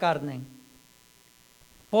carne.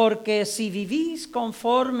 Porque si vivís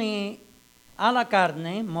conforme a la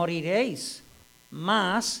carne, moriréis.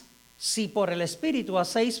 Mas si por el Espíritu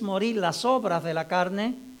hacéis morir las obras de la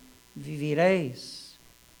carne, viviréis.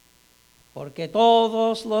 Porque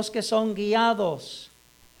todos los que son guiados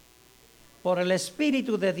por el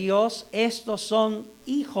Espíritu de Dios, estos son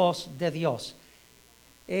hijos de Dios.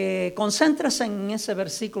 Concéntrese en ese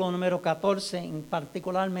versículo número 14,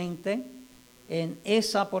 particularmente en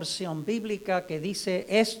esa porción bíblica que dice,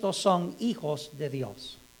 estos son hijos de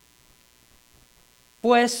Dios.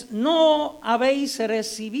 Pues no habéis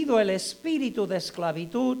recibido el espíritu de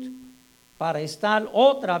esclavitud para estar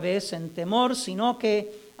otra vez en temor, sino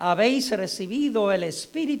que habéis recibido el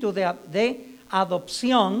espíritu de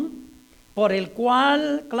adopción, por el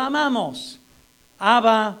cual clamamos,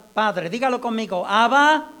 Abba, Padre. Dígalo conmigo,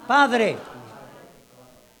 Abba, Padre.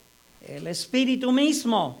 El Espíritu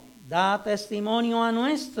mismo da testimonio a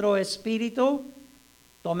nuestro espíritu.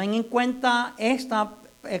 Tomen en cuenta esta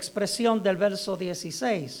expresión del verso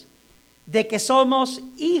 16, de que somos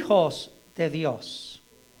hijos de Dios.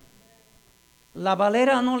 La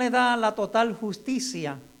Valera no le da la total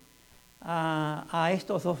justicia a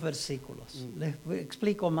estos dos versículos. Les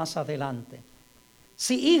explico más adelante.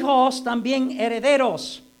 Si hijos, también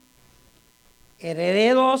herederos,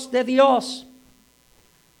 herederos de Dios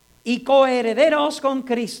y coherederos con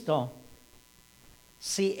Cristo,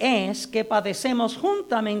 si es que padecemos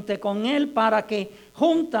juntamente con Él, para que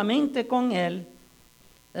juntamente con Él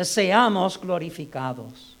seamos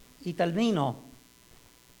glorificados. Y termino.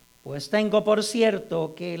 Pues tengo por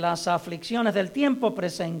cierto que las aflicciones del tiempo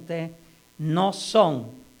presente no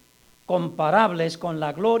son comparables con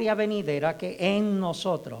la gloria venidera que en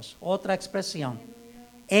nosotros, otra expresión,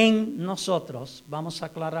 en nosotros, vamos a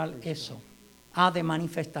aclarar eso, ha de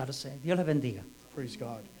manifestarse. Dios les bendiga. Praise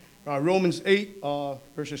God. Romans 8,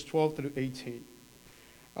 verses 12 through 18.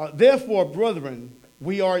 Therefore, brethren,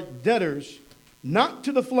 we are debtors, not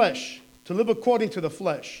to the flesh, to live according to the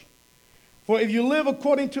flesh. For if you live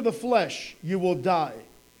according to the flesh, you will die.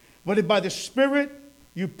 But if by the Spirit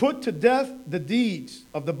you put to death the deeds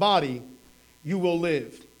of the body, you will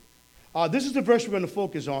live. This is the verse we're going to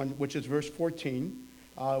focus on, which is verse 14.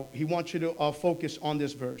 He wants you to focus on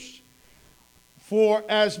this verse. For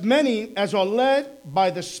as many as are led by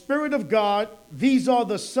the Spirit of God, these are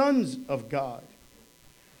the sons of God.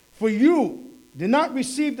 For you did not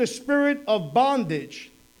receive the spirit of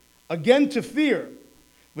bondage, again to fear,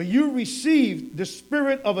 but you received the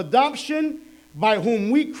spirit of adoption, by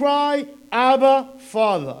whom we cry, Abba,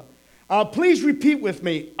 Father. Please repeat with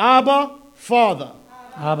me, Abba, Father.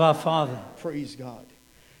 Abba, Father. Praise God.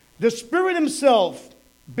 The Spirit Himself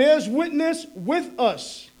bears witness with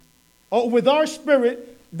us, or with our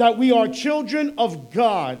spirit, that we are children of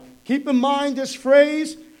God. Keep in mind this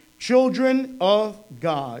phrase, children of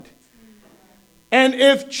God. And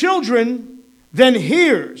if children, then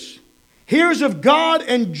heirs of God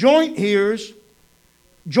and joint heirs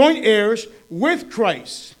with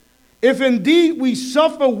Christ, if indeed we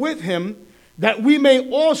suffer with Him, that we may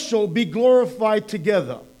also be glorified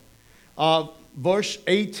together. Verse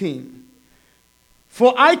 18.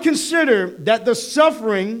 For I consider that the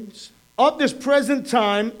sufferings of this present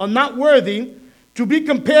time are not worthy to be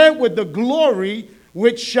compared with the glory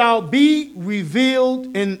which shall be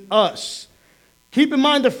revealed in us. Keep in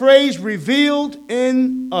mind the phrase, revealed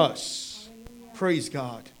in us. Praise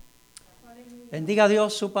God. Bendiga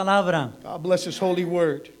Dios su palabra. God bless His holy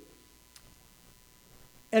word.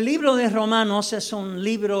 El libro de Romanos es un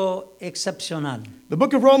libro excepcional. The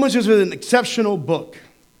book of Romans is an exceptional book.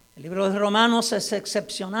 El libro de Romanos es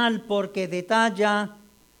excepcional porque detalla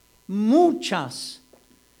muchas,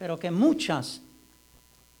 pero que muchas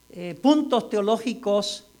puntos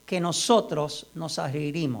teológicos que nosotros nos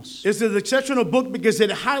adherimos. It's an exceptional book because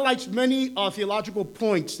it highlights many theological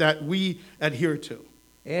points that we adhere to.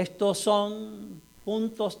 Estos son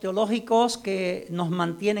puntos teológicos que nos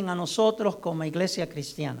mantienen a nosotros como iglesia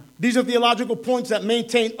cristiana. These are theological points that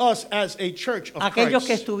maintain us as a church of Aquellos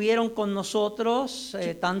que Christ. estuvieron con nosotros,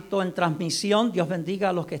 tanto en transmisión, Dios bendiga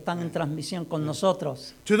a los que están en transmisión con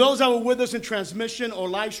nosotros. To those that were with us in transmission or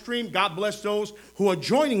live stream, God bless those who are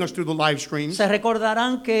joining us through the live streams. Se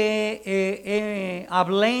recordarán que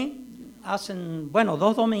hablé hace,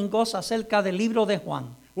 2 domingos acerca del libro de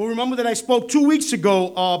Juan. Well, remember that I spoke 2 weeks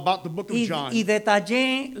ago about the book of John. Y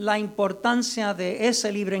detallé la importancia de ese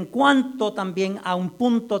libro en cuanto también a un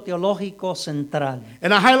punto teológico central.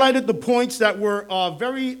 And I highlighted the points that were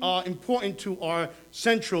very important to our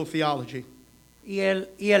central theology. Y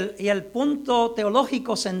el punto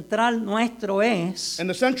teológico central nuestro es And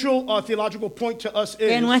the central theological point to us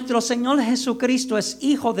que is nuestro Señor Jesucristo es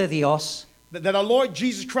Hijo de Dios, that our Lord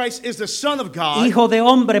Jesus Christ is the Son of God Hijo de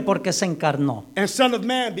hombre porque se encarnó. and Son of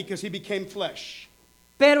Man because he became flesh.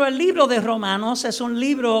 Pero el libro de Romanos es un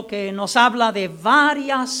libro que nos habla de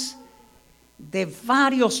varios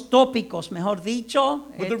tópicos, mejor dicho,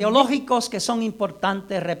 teológicos que son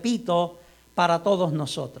importantes, repito, para todos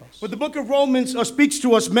nosotros. But the book of Romans speaks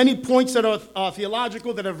to us many points that are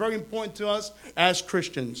theological, that are very important to us as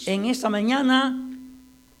Christians. En esta mañana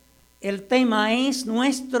el tema es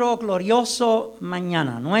nuestro glorioso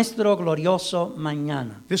mañana, nuestro glorioso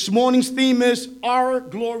mañana. This morning's theme is Our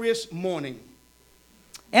Glorious Morning.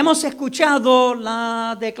 Hemos escuchado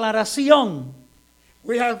la declaración,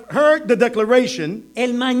 We have heard the declaration,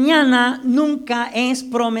 el mañana nunca es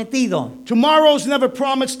prometido. tomorrow's never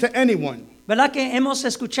promised to anyone. ¿Verdad que hemos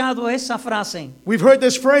escuchado esa frase? We've heard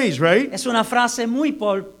this phrase, right? Es una frase muy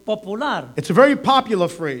popular. It's a very popular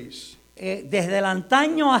phrase. Desde el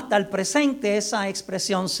antaño hasta el presente esa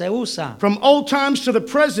expresión se usa. From old times to the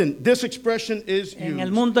present, this expression is En el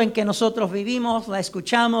used. mundo en que nosotros vivimos la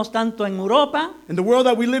escuchamos tanto en Europa, In the world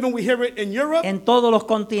that we live in, we hear it in Europe en todos los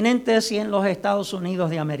continentes y en los Estados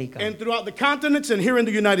Unidos de América. and throughout the continents and here in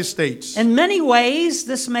the United States. In many ways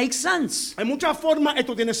this makes sense. En muchas formas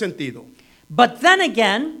esto tiene sentido. But then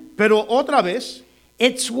again, Pero otra vez,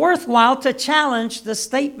 it's worthwhile to challenge the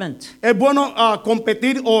statement. es bueno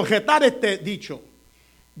competir o retar este dicho.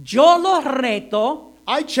 Yo los reto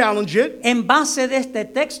I challenge it en base de este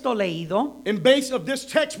texto leído in base of this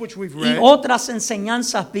text which we've y read otras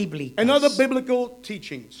enseñanzas bíblicas. and other biblical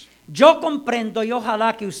teachings. Yo comprendo y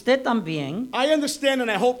ojalá que usted también I understand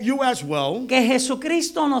and I hope you as well que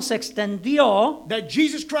Jesucristo nos extendió that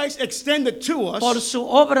Jesus Christ extended to por us su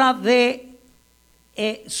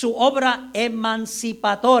obra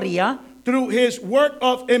emancipatoria through his work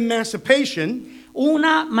of emancipation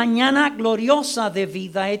una mañana gloriosa de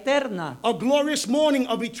vida eterna. a glorious morning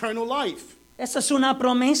of eternal life. Esa es una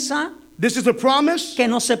promesa This is a promise que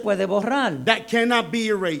no se puede borrar. that cannot be Y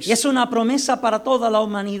erased. es una promesa para toda la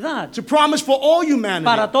humanidad, It's a promise for all humanity,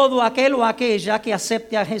 para todo aquel o aquella que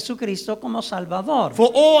acepte a Jesucristo como Salvador.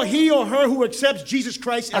 for all he or her who accepts Jesus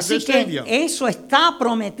Christ as Así their que Savior. eso está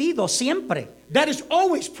prometido siempre. That is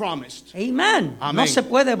always promised. Amén. No Amén. se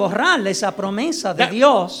puede borrar esa promesa de That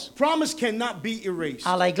Dios promise cannot be erased.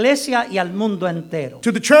 a la iglesia y al mundo entero.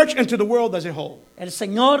 To the church and to the world as a whole. El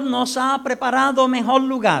Señor nos ha preparado mejor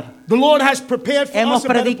lugar. The Lord has prepared for Hemos us a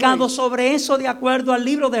better predicado place. sobre eso de acuerdo al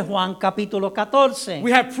libro de Juan capítulo 14.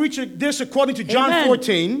 We have preached this according to John Amen.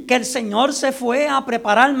 14, Que el Señor se fue a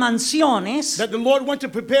preparar mansiones that the Lord went to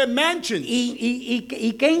prepare mansions.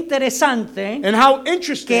 y qué interesante And how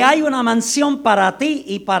interesting. que hay una mansión para ti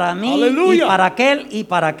y para mí Hallelujah. y para aquel y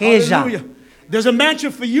para aquella. Hallelujah. There's a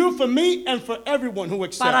mansion for you, for me, and for everyone who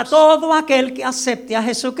Para accepts. todo aquel que acepte a For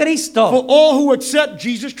Jesucristo. all who accept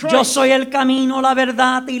Jesus Yo Christ. soy el camino, la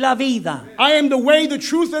verdad y la vida. I am the way, the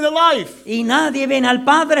truth, and the life. Y nadie viene al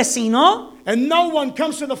Padre sino And no one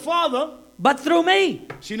comes to the Father but through me.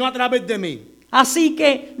 sino a través de mí. Así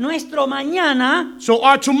que nuestro mañana So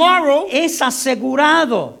our tomorrow es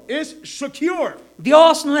asegurado. is secure.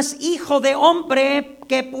 Dios no es hijo de hombre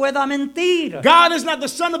que pueda mentir. God is not the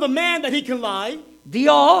son of a man that he can lie.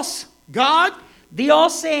 Dios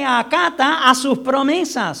se acata a sus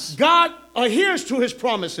promesas. God adheres to his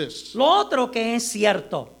promises. Lo otro que es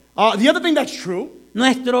cierto, The other thing that's true,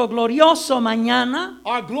 nuestro glorioso mañana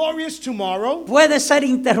our glorious tomorrow, puede ser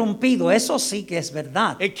interrumpido, eso sí que es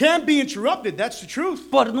verdad, it can't be interrupted. That's the truth.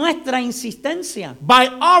 por nuestra insistencia By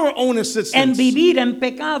our own en assistance vivir en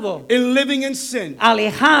pecado, in living in sin,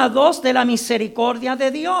 alejados de la misericordia de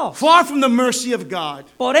Dios. far from the mercy of God.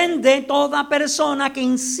 Por ende, toda persona que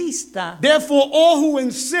insista Therefore, all who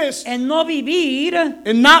insist en no vivir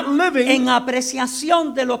in not living, en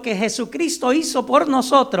apreciación de lo que Jesucristo hizo por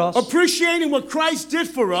nosotros, appreciating what Christ did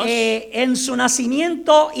for us en su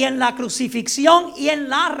nacimiento y en la crucifixión y en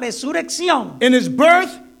la resurrección, in his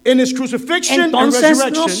birth, in his crucifixion and entonces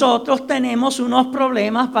resurrection, nosotros tenemos unos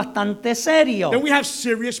problemas bastante serios. then we have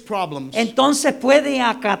serious problems. Entonces puede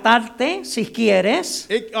acatarte si quieres.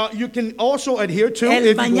 You can also adhere to, El if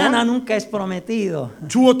you mañana want, nunca es prometido,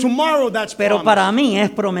 to a tomorrow that's pero promised. para mí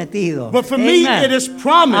es prometido. But for me, Amen. it is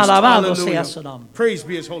promised. Alabado Hallelujah. sea su nombre. Praise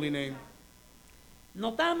be his holy name.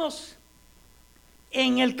 Notamos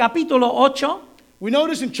en el capítulo 8 We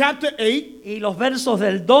notice in chapter 8 y los versos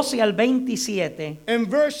del 12 al 27 and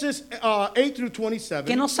verses 8 through que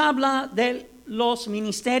 27 nos habla del los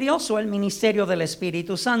ministerios o el ministerio del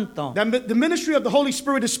Espíritu Santo. The ministry of the Holy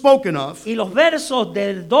Spirit is spoken of. Y los versos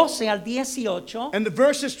del 12 al 18 And the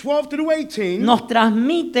verses 12 through 18 nos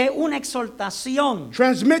transmite una exhortación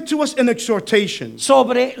transmit to us an exhortation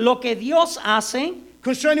sobre lo que Dios hace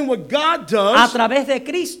concerning what God a does través de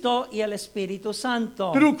Cristo y el Espíritu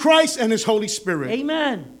Santo. through Christ and His Holy Spirit.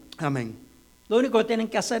 Amén. Amen. Lo único que tienen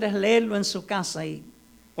que hacer es leerlo en su casa y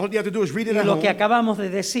All you have to do is read it at lo que home. acabamos de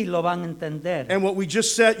decir lo van a entender. And what we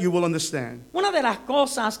just said, you will understand. Una de las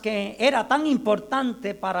cosas que era tan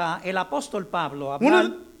importante para el apóstol Pablo One hablar,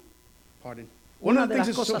 of the, pardon. una de las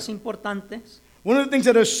cosas importantes One of the things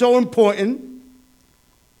that are so important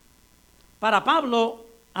para Pablo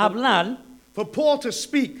hablar for Paul to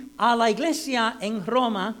speak a la iglesia en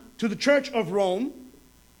Roma to the church of Rome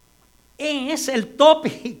es el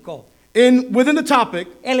tópico, within the topic,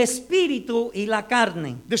 el espíritu y la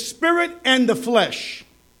carne, the spirit and the flesh.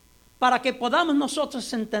 para que podamos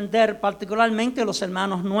nosotros entender particularmente los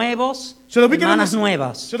hermanos nuevos, So that we can hermanas understand-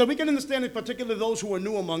 nuevas. So that we can understand, in particular, those who are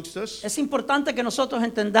new amongst us. Es importante que nosotros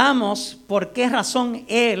entendamos por qué razón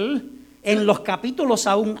él, en los capítulos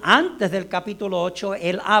aún antes del capítulo 8,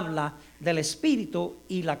 él habla del espíritu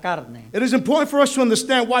y la carne. It is important for us to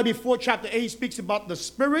understand why before chapter 8 he speaks about the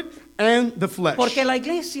spirit and the flesh. Porque la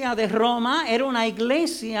iglesia de Roma era una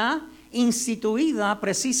iglesia instituida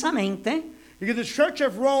precisamente Because the church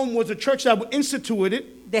of Rome was a church that was instituted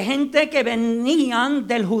de gente que venían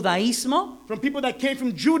del judaísmo from people that came from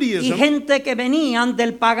y Judaism gente que venían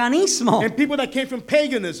del paganismo, and people that came from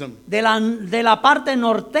paganism. de la parte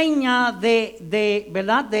norteña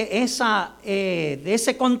 ¿verdad? De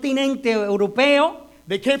ese continente europeo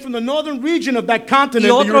They came from the northern region of that continent, y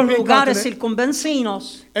the otros European lugares continent,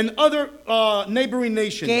 circunvecinos and other neighboring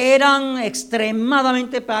nations. que eran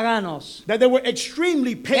extremadamente paganos. That they were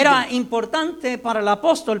extremely Era pagan. importante para el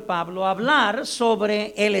apóstol Pablo hablar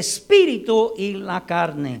sobre el espíritu y la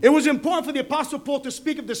carne. It was important for the Apostle Paul to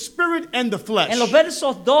speak of the spirit and the flesh. En los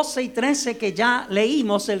versos 12 y 13 que ya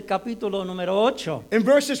leímos el capítulo número 8, In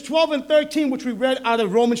verses 12 and 13, which we read out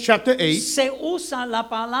of Romans chapter 8, se usa la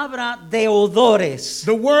palabra deudores.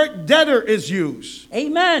 the word debtor is used.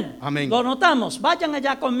 Amén. Amén. Lo notamos. Vayan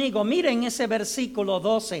allá conmigo. Miren ese versículo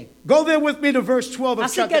 12. Go there with me to verse 12 of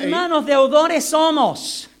Así que chapter 8. hermanos, deudores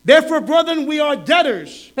somos. Therefore, brethren, we are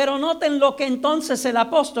debtors. Pero noten lo que entonces el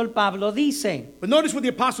apóstol Pablo dice. But notice what the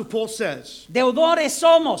Apostle Paul says. Deudores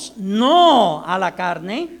somos, no a la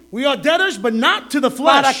carne, We are debtors, but not to the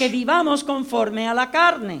para que flesh, vivamos conforme a la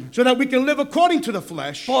carne. so that we can live according to the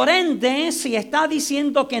flesh. Por ende, si está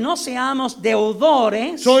diciendo que no seamos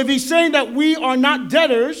deudores So if he's saying that we are not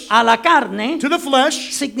debtors a la carne, to the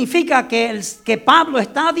flesh, significa que Pablo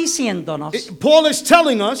está diciéndonos Paul is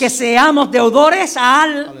telling us, que seamos deudores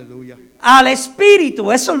hallelujah, al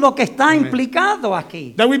Espíritu. Eso es lo que está implicado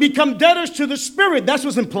aquí. that we become debtors to the Spirit. That's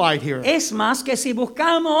what's implied here. Es más que si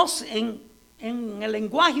buscamos en el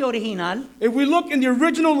lenguaje original, If we look in the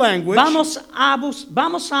original language,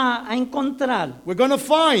 vamos a encontrar we're going to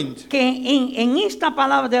find que en esta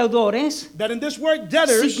palabra deudores, that in this word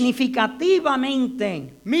debtors,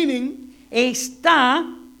 significativamente meaning está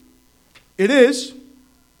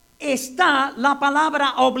la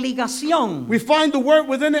palabra obligación. we find the word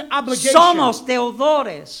within it obligation. Somos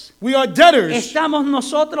deudores. We are debtors. Estamos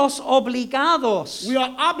nosotros obligados. We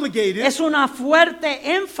are obligated. Es una fuerte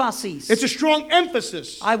énfasis. It's a strong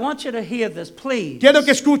emphasis. I want you to hear this, please. Quiero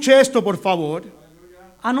que escuche esto, por favor.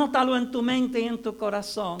 Anótalo en tu mente y en tu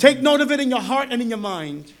corazón. Take note of it in your heart and in your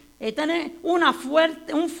mind. Tiene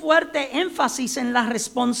un fuerte énfasis en la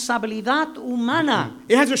responsabilidad humana.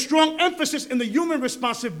 It has a strong emphasis in the human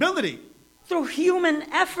responsibility Through human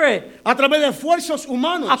effort, a través de esfuerzos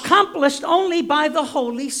humanos, accomplished only by the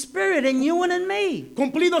Holy Spirit in you and in me.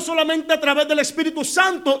 cumplido solamente a través del Espíritu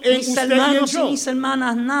Santo en Mis usted y en hermanos y yo. mis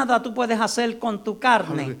hermanas, nada tú puedes hacer con tu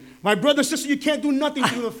carne, My brother and sister, you can't do nothing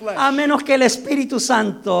through the flesh a menos que el Espíritu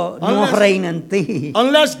Santo no Unless- reine en ti.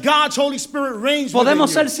 unless God's Holy Spirit reigns within ¿Podemos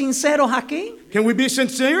you. ser sinceros aquí? Can we be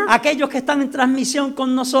sincere? Aquellos que están en transmisión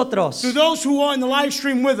con nosotros, To those who are in the live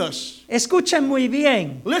stream with us, escuchen muy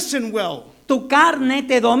bien. listen well. Tu carne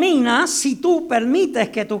te domina si tú permites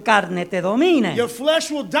que tu carne te domine. Your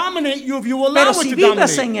flesh will dominate you if you allow Pero it si to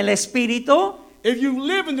vives dominate. en el Espíritu, If you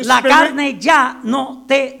live in the la Spirit, carne ya no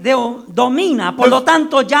te domina. Por lo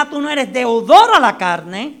tanto, ya tú no eres deudor a la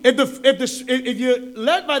carne, if you're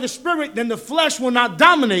led by the Spirit, then the flesh will not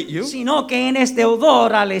dominate you. sino que eres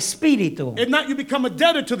deudor al Espíritu. If not, you become a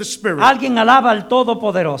debtor to the Spirit. Alguien alaba al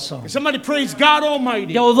Todopoderoso. Somebody praise God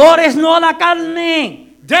Almighty. Deudores no a la carne.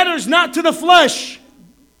 Debtors not to the flesh.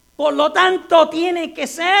 Por lo tanto, tiene que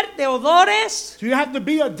ser deudores. So you have to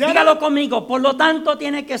be a debtor. Dígalo conmigo. Por lo tanto,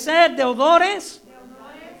 tiene que ser deudores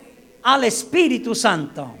al Espíritu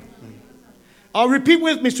Santo. Repeat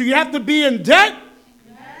with me. So you have to be in debt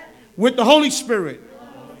with the Holy Spirit.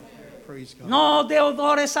 Praise God. No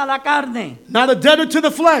deudores a la carne, Not a debtor to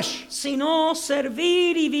the flesh. sino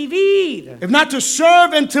servir y vivir. If not to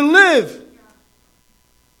serve and to live.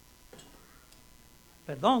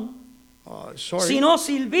 Perdón. Sorry. Sino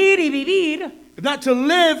servir y vivir If not to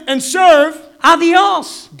live and serve a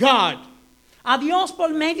Dios. God. A Dios por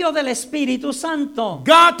medio del Espíritu Santo.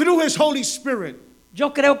 God through His Holy Spirit.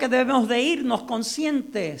 Yo creo que debemos de irnos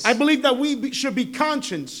conscientes I believe that we should be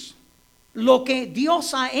conscious lo que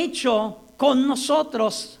Dios ha hecho con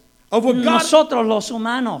nosotros, of what God, nosotros los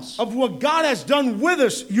humanos. of what God has done with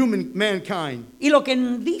us, mankind. Y lo que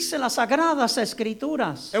dice las Sagradas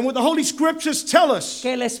Escrituras, And what the Holy Scriptures tell us,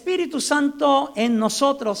 que el Espíritu Santo en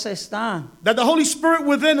nosotros está. that the Holy Spirit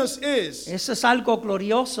within us is. Eso es algo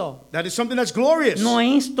glorioso. That is something that's glorious. No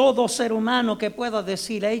es todo ser humano que pueda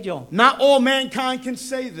decir ello. Not all mankind can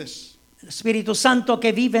say this. El Espíritu Santo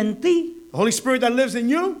que vive en ti The Holy Spirit that lives in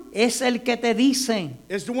you es el que te dice,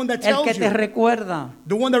 is the one that el tells que te you, recuerda.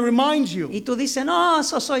 the one that reminds you. Y tú dices, no,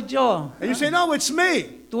 eso soy yo. And you say, no, it's me.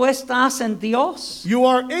 Tú estás en Dios. You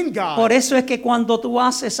are in God. Por eso es que cuando tú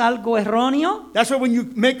haces algo erróneo, That's why when you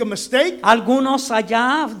make a mistake, algunos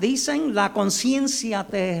allá dicen la conciencia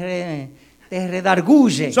te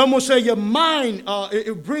redarguye. some will say your mind,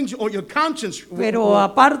 it brings you, or your conscience. Pero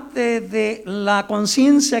aparte de la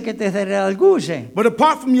conciencia que te redarguye, But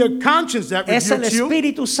apart from your conscience that es el rebukes you,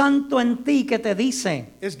 Espíritu Santo en ti que te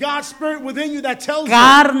dice, it's God's Spirit within you that tells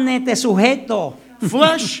carne te sujeto, you,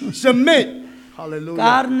 flesh, submit. Hallelujah.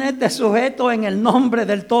 carne te sujeto en el nombre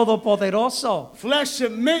del Todopoderoso. Flesh,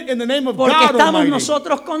 submit in the name of Porque God estamos Almighty.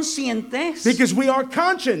 nosotros conscientes Because we are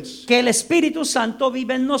conscious que el Espíritu Santo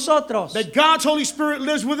vive en nosotros. that God's Holy Spirit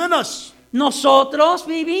lives within us. Nosotros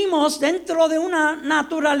vivimos dentro de una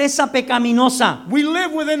naturaleza pecaminosa. We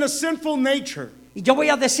live within a sinful nature. Y yo voy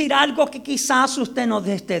a decir algo que quizás usted no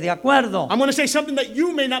esté de acuerdo. I'm going to say something that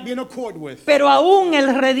you may not be in accord with. Pero aún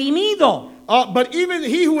el redimido, But even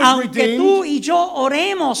he who is aunque tú redeemed, y yo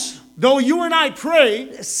oremos though you and I pray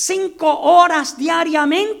 5 horas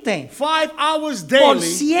diariamente 5 hours por daily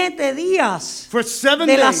 7 días for 7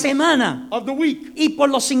 de la days semana of the week, y por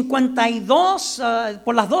los 52,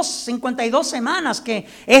 por las 52 semanas que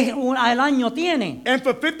el año tiene, and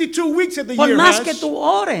for 52 weeks that the por year más has, que tú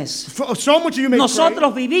ores, for so much you may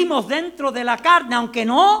nosotros vivimos dentro de la carne, aunque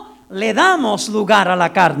no le damos lugar a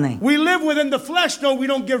la carne. pray. We live within the flesh, though we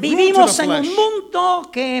don't give room to Vivimos the en un flesh. mundo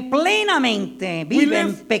que plenamente vive en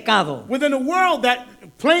live pecado. Within a world that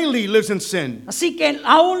plainly lives in sin. Así que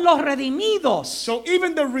aún los redimidos So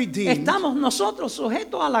even the redeemed, estamos nosotros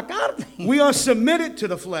sujetos a la carne. we are submitted to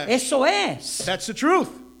the flesh. Eso es. That's the truth.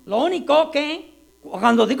 Lo único que,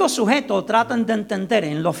 cuando digo sujeto, tratan de entender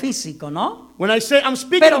en lo físico, ¿no? When I say I'm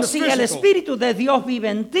speaking Pero in the si el physical, Espíritu de Dios vive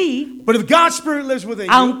en ti, but if God's Spirit lives within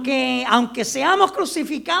you, aunque seamos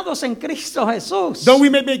crucificados en Cristo Jesús, though we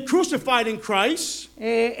may be crucified in Christ,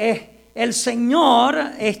 el Señor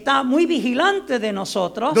está muy vigilante de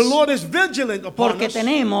nosotros the Lord is vigilant upon porque us.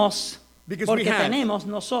 tenemos Because we have.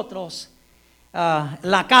 nosotros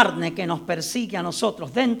la carne que nos persigue a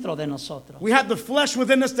nosotros, dentro de nosotros. We have the flesh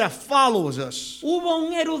within us that follows us. Hubo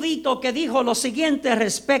un erudito que dijo lo siguiente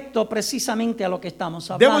respecto precisamente a lo que estamos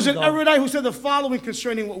There was an hablando. erudite who said the following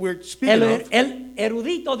concerning what we're speaking of. El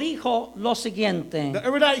erudito dijo lo siguiente: The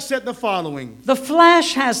erudite said the following. the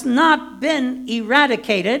flesh has not been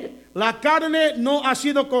eradicated, La carne no ha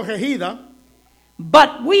sido corregida,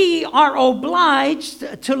 but we are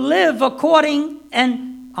obliged to live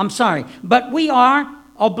but we are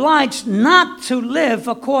obliged not to live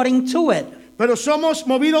according to it. pero somos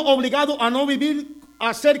movidos, obligados a no vivir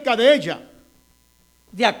acerca de ella,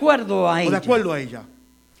 De acuerdo a o de ella. acuerdo a ella.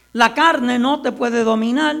 La carne no te puede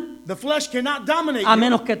dominar The flesh cannot dominate a you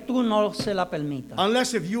menos que tú no se la permitas.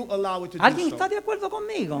 unless if you allow it to do ¿Alguien so. está de acuerdo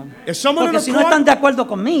conmigo? Is someone Porque in si no accord? están de acuerdo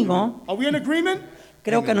conmigo, Are we in agreement?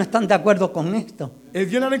 creo que no están de acuerdo con esto.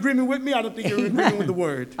 If you're not in agreement with me, I don't think you're in agreement with the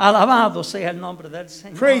word. Alabado sea el nombre del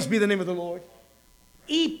Señor. Praise be the name of the Lord.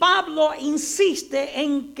 Y Pablo insiste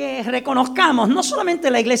en que reconozcamos no solamente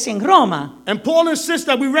la iglesia en Roma, And Paul insists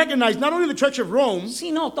that we recognize not only the Church of Rome,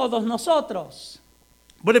 sino todos nosotros,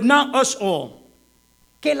 but if not us all,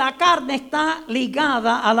 que la carne está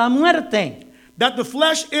ligada a la muerte, that the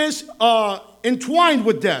flesh is entwined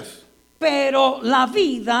with death, pero la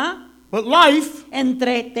vida but life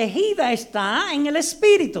entretejida está en el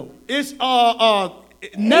Espíritu. is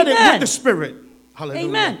netted Amen. with the Spirit. Hallelujah.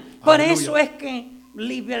 Amén. Por Hallelujah. eso es que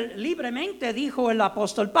libremente dijo el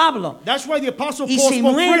apóstol Pablo. That's why the Apostle Y Paul si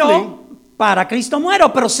spoke freely. muero, para Cristo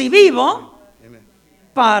muero, pero si vivo, Amen.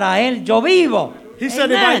 para Él yo vivo. He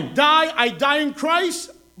said, if Amen. I die in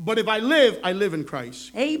Christ, but if I live in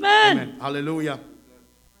Christ. Amen. Amen. Hallelujah.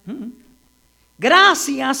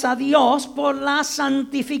 Gracias a Dios por la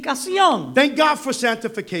santificación. Thank God for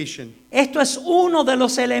sanctification. Esto es uno de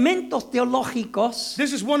los elementos teológicos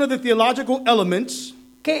This is one of the theological elements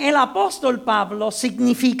que el apóstol Pablo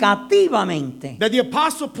significativamente that the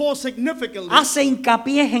Apostle Paul significantly, hace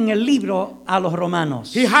hincapié en el libro a los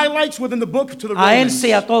romanos. he highlights within the book to the A Él Romans.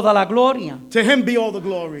 sea toda la gloria. To him be all the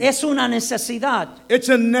glory. Es una necesidad. It's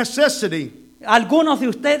a necessity. Algunos de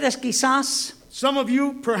ustedes quizás Some of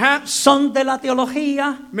you perhaps son de la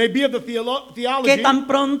teología may be of the que theology tan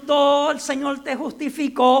pronto el Señor te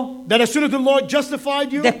justificó. that as soon as the Lord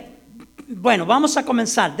justified you, Bueno, vamos a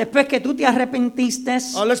comenzar. Después que tú te arrepentiste,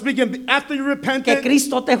 let's begin. After you que repented,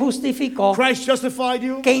 Cristo te justificó, Christ justified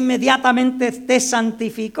you, que inmediatamente te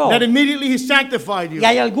santificó. that immediately he sanctified you. Y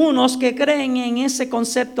hay algunos que creen en ese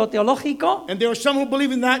concepto teológico, And there are some who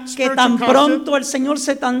believe in that que spiritual tan concept, pronto el Señor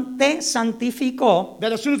te santificó,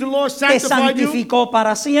 that as soon as the Lord te sanctified you, santificó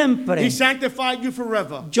para siempre. he sanctified you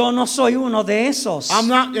forever. Yo no soy uno de esos. I'm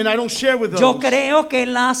not, and I don't share with Yo those. creo que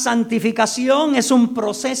la santificación es un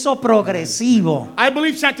proceso progresivo. I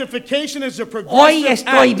believe sanctification is a Hoy progressive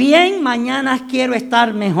estoy act. bien, mañana quiero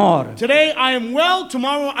estar mejor. Today I am well,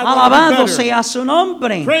 tomorrow I want to Alabado be better. sea su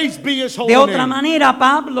nombre. Praise be his holy De otra name. manera,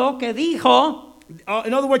 Pablo que dijo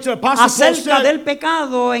In other words, the Apostle Paul acerca said, del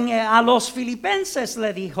pecado a los filipenses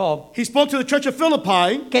le dijo he spoke to the church of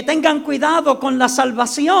Philippi. que tengan cuidado con la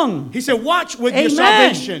salvación. He said, watch with your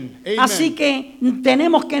Amen. salvation. Amen. Así que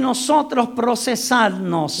tenemos que nosotros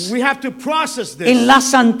procesarnos We have to process this. en la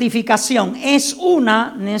santificación. Es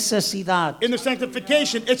una necesidad. In the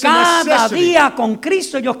sanctification, it's a Cada necessity. día con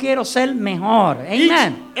Cristo yo quiero ser mejor.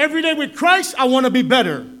 Amen. Every day with Christ, I want to be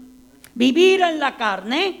better. Vivir en la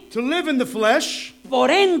carne, To live in the flesh por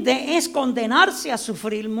ende, es condenarse a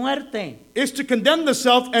sufrir muerte. is to condemn the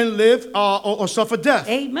self and live or suffer death.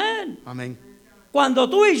 Amen. Amen. Cuando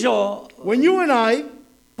tú y yo, When you and I,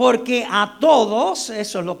 porque a todos,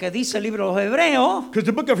 eso es lo que dice el libro de los Hebreos, because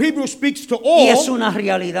the book of Hebrews speaks to y es all, una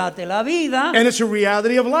realidad de la vida, and it's a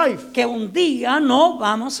reality of life, que un día no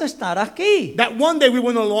vamos a estar aquí. that one day we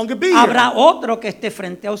will no longer be here. Habrá otro que esté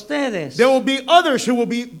frente a ustedes. There will be others who will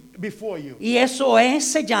be before you. Y eso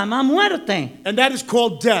se llama muerte. And that is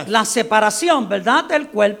called death. La separación, ¿verdad? Del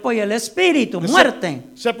cuerpo y el espíritu, muerte.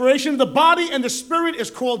 Separation of the body and the spirit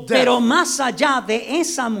is called death. Pero más allá de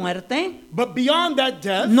esa muerte, But beyond that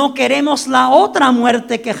death, no queremos la otra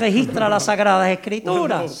muerte que registra las Sagradas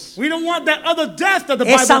Escrituras. we don't want that other death that the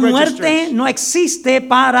Bible Esa muerte registers. no existe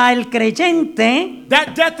para el creyente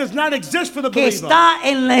That death does not exist for the que believer está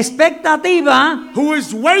en la expectativa who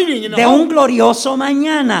is waiting in the de un hope glorioso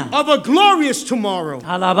mañana. of a glorious tomorrow.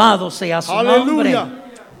 Alabado sea su Hallelujah. nombre.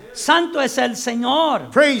 Santo es el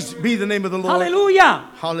Señor. Praise be the name of the Lord. Aleluya.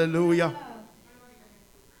 Hallelujah.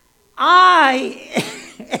 Hay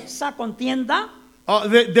esa contienda,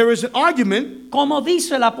 There is an argument, como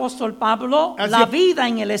dice el apóstol Pablo, As la the- vida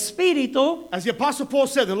en el espíritu as the Apostle Paul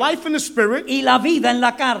said, the life in the spirit y la vida en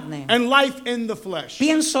la carne. and life in the flesh.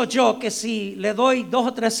 Pienso yo que si le doy 2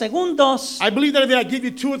 o 3 segundos, I believe that if I give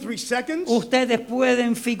you 2 or 3 seconds, ustedes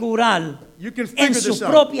pueden figurar you can en figure sus this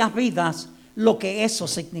out. propias vidas lo que eso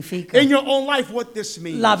significa. In your own life, what this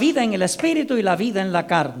means. La vida en el espíritu y la vida en la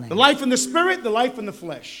carne. The life in the spirit, the life in the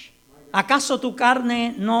flesh. ¿Acaso tu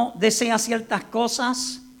carne no desea ciertas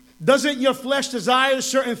cosas Doesn't your flesh desire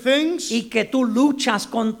certain things? y que tú luchas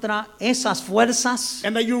contra esas fuerzas,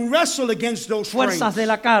 And that you wrestle against those fuerzas strengths. de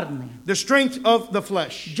la carne? The strength of the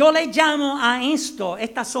flesh. Yo le llamo a esto,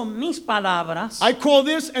 estas son mis palabras. I call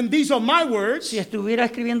this, and these are my words. Si estuviera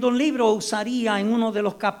escribiendo un libro, usaría en uno de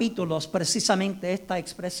los capítulos precisamente esta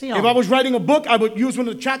expresión. If I was writing a book, I would use one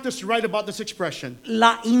of the chapters to write about this expression.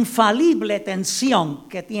 La infalible tensión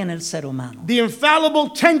que tiene el ser humano. The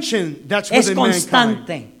infallible tension that's Es within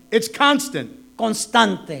constante. mankind. It's constant.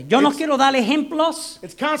 Constante. Yo no quiero dar ejemplos.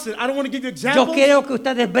 It's constant. I don't want to give you Yo examples. quiero que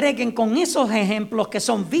ustedes breguen con esos ejemplos que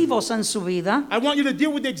son vivos en su vida, I want you to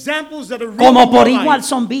deal with the examples that are real como in por your igual life,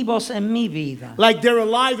 son vivos en mi vida. like they're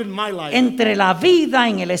alive in my life. Entre la vida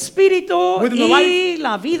en el espíritu Within the y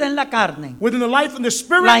la vida en la carne. Within the life in the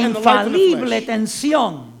spirit La and the life in the infalible flesh.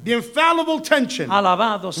 tensión. The infallible tension.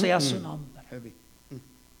 Alabado sea su nombre. Heavy.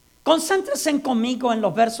 Concéntrense conmigo en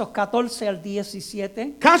los versos 14 al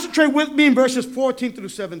 17. Concentrate with me in verses 14 through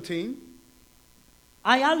 17.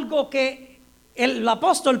 Hay algo que el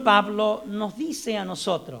apóstol Pablo nos dice a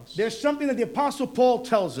nosotros. There's something that the Apostle Paul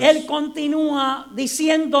tells us. Él continúa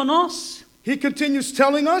diciéndonos He continues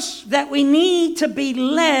telling us that we need to be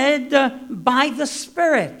led by the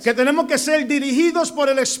Spirit. que tenemos que ser dirigidos por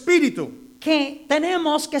el Espíritu. Que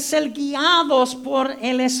tenemos que ser guiados por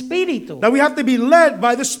el Espíritu. That we have to be led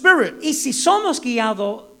by the Spirit. Y si somos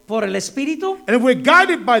guiados por el Espíritu, And if we're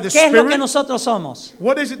guided by the ¿qué es lo que Spirit, nosotros somos?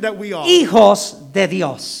 what is it that we are? Hijos de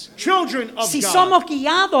Dios. Children of Si God. somos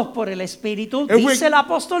guiados por el Espíritu, If we- dice el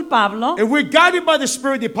apóstol Pablo, If we're guided by the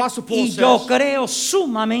Spirit, the Apostle Paul y yo says, creo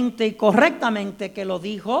sumamente y correctamente que lo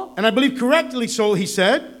dijo, and I believe correctly so, he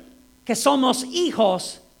said, que somos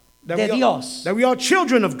hijos that, de we are, Dios. that we are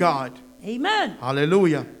children of God. Amén.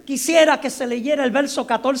 Hallelujah. Quisiera que se leyera el verso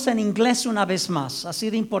 14 en inglés una vez más.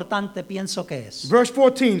 Así de importante pienso que es. Verse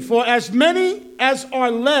 14, for as many as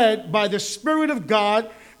are led by the Spirit of God,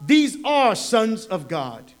 these are sons of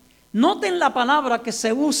God. Noten la palabra que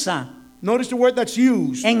se usa Notice the word that's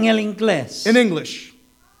used en el inglés. in English.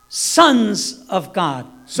 Sons of God.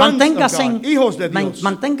 Sons of Manténganse, God, hijos de Dios.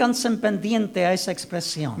 manténganse pendiente a esa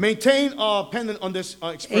expresión. Maintain pendant on this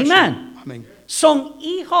expression. Amen. Amen. Son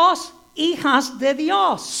hijos, hijas de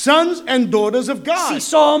Dios. Sons and daughters of God. Si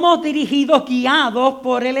somos dirigidos, guiados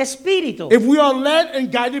por el Espíritu. If we are led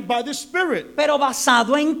and guided by the Spirit. Pero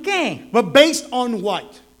basado en qué? But based on what?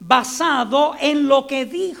 Basado en lo que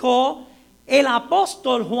dijo el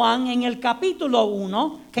apóstol Juan en el capítulo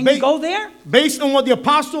 1. Can you go there? Based on what the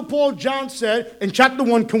Apostle Paul John said in chapter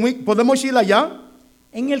 1, ¿podemos ir allá?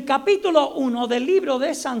 En el capítulo 1 del libro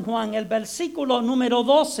de San Juan, el versículo número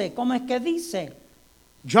 12, ¿cómo es que dice?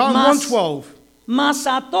 John Mas- 1:12. Mas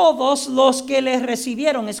a todos los que les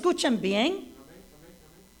recibieron, escuchen bien,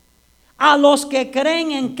 a los que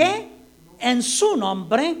creen en qué, en su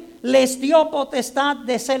nombre, les dio potestad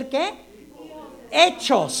de ser qué,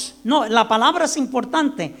 hechos. No, la palabra es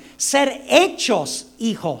importante, ser hechos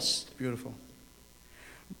hijos. Beautiful.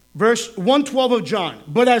 Verse 1:12 of John.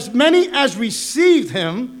 But as many as received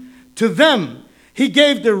him, to them he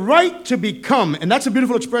gave the right to become, and that's a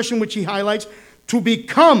beautiful expression which he highlights, to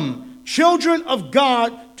become children of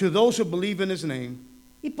God to those who believe in his name.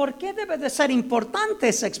 ¿Y por qué debe de ser importante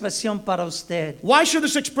esa expresión para usted? Why should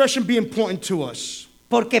this expression be important to us?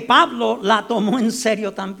 Porque Pablo la tomó en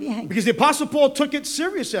serio también. Because the Apostle Paul took it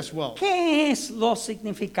serious as well. ¿Qué es lo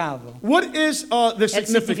significado? What is the El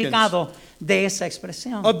significance significado de esa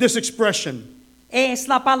expresión. of this expression? Es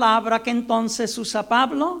la palabra que entonces usa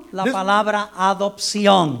Pablo, la palabra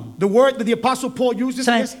adopción. The word that the Apostle Paul uses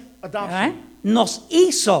O sea, is adoption. Nos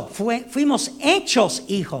hizo, fuimos hechos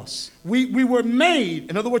hijos. We were made,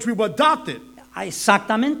 in other words, we were adopted.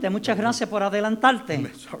 Exactamente, muchas gracias por adelantarte.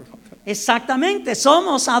 Sorry about that. Exactamente,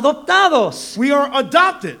 somos adoptados. We are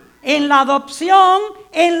adopted En la adopción,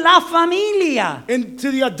 en la familia.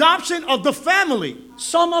 into the adoption of the family.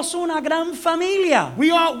 Somos una gran familia.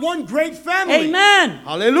 We are one great family. Amen.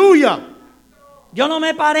 Hallelujah. Yo no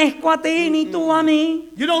me parezco a ti ni tú a mí.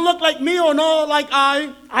 You don't look like me or no like I.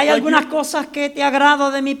 Hay like algunas you. cosas que te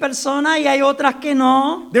agrado de mi persona y hay otras que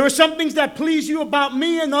no. There are some things that please you about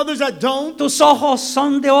me and others that don't. Tus ojos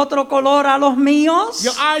son de otro color a los míos.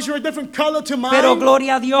 Your eyes are a different color to mine. Pero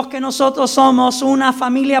gloria a Dios que nosotros somos una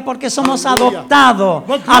familia porque somos Hallelujah. adoptados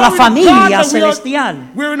But a la glory to God familia that celestial.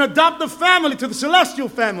 we're an adopted family to the celestial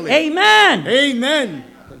family. Amen. Amen.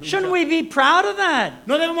 Shouldn't we be proud of that?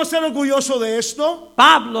 ¿No debemos ser orgullosos de esto?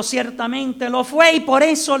 Pablo ciertamente lo fue y por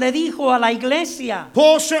eso le dijo a la iglesia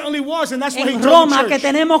Paul certainly was, and that's why he en told Roma the que church.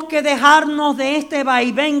 tenemos que dejarnos de este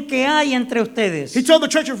vaivén que hay entre ustedes. He told the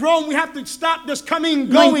church of Rome, we have to stop this coming and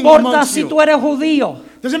No going importa amongst si you. tú eres judío,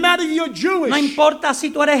 Doesn't matter if you're Jewish. no importa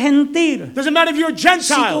si tú eres gentil, Doesn't matter if you're si tú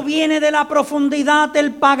Gentile. vienes de la profundidad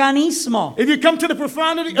del paganismo, If you come to the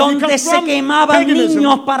profundity, if you come donde se from quemaban paganism,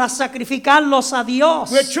 niños para sacrificarlos a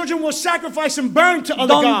Dios, where children were sacrificed and burned to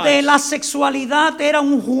other donde gods, la sexualidad era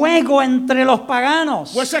un juego entre los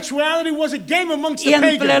paganos where sexuality was a game amongst y the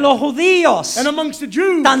entre pagans los judíos. and amongst the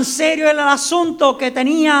Jews. Tan serio era el asunto que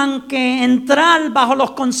tenían que entrar bajo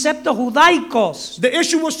los conceptos judaicos. The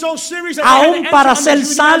issue was so serious that Aún they had to para enter under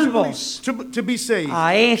ser Judaism salvos. to be saved.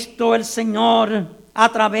 A esto el Señor, a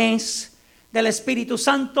través del Espíritu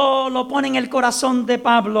Santo, lo pone en el corazón de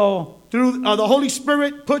Pablo. through the Holy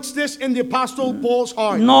Spirit, puts this in the Apostle Paul's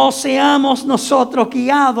heart. No seamos nosotros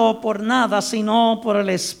guiados por nada, sino por el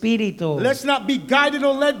Espíritu. Let's not be guided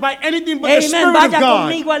or led by anything but the Amen. Spirit of Vaya God.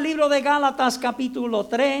 conmigo al libro de Gálatas capítulo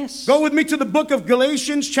 3. Go with me to the book of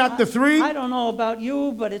Galatians, chapter 3. I don't know about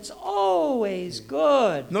you, but it's always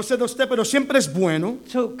good No sé de usted, pero siempre es bueno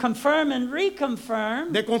to confirm and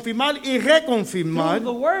reconfirm de confirmar y through reconfirmar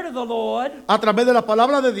the word of the Lord a través de la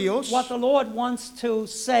palabra de Dios what the Lord wants to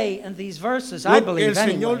say in these verses, lo I que el believe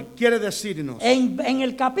Señor anyway. quiere decirnos. En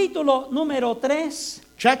el capítulo número 3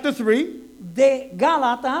 Chapter 3 de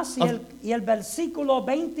Gálatas y el versículo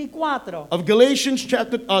 24. of Galatians,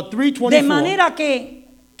 chapter De 3:24. manera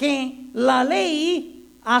que la ley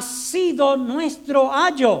ha sido nuestro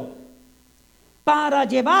ayo para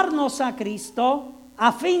llevarnos a Cristo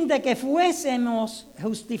a fin de que fuésemos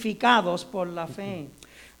justificados por la fe.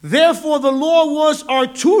 Therefore, the law was our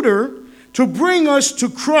tutor to bring us to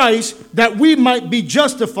Christ that we might be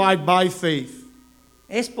justified by faith.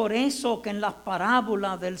 Es por eso que en las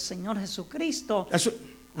parábolas del Señor Jesucristo That's what,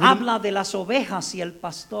 habla de las ovejas y el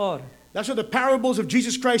pastor. that's what the parables of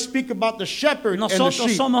Jesus Christ speak about the shepherd and the Nosotros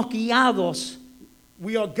sheep. somos guiados.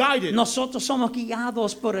 We are guided. Nosotros somos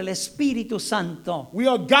guiados por el Espíritu Santo. We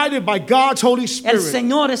are guided by God's Holy El Spirit.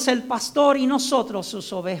 Señor es el pastor y nosotros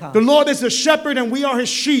sus ovejas. The Lord is the shepherd and we are his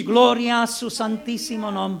sheep. Gloria a su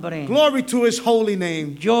santísimo nombre. Glory to his holy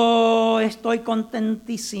name. Yo estoy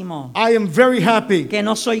contentísimo I am very happy que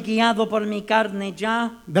no soy guiado por mi carne ya,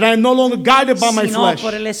 that I am no longer guided by my sino flesh,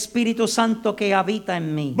 por el Espíritu Santo que habita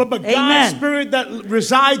en mí. but by God's Amén. Spirit that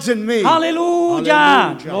resides in me.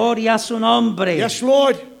 Aleluya. Hallelujah. Gloria a su nombre. Yes, Lord.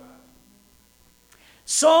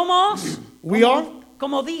 Somos, We are,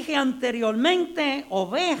 como dije anteriormente,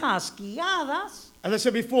 ovejas guiadas as I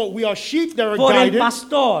said before, we are sheep that are por el guided.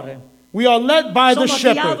 pastor. We are led by the Somos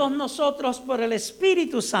shepherd. guiados nosotros por el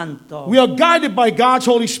Espíritu Santo. We are guided by God's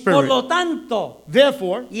Holy Por Spirit. lo tanto,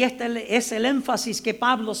 Therefore, y este es el énfasis que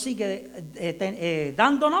Pablo sigue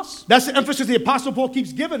dándonos, that's the emphasis the Apostle Paul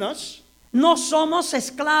keeps giving us. no somos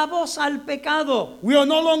esclavos al pecado. We are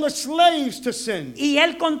no longer slaves to sin. Y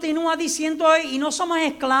él continúa diciendo, y no somos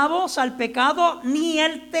esclavos al pecado ni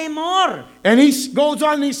el temor. And he goes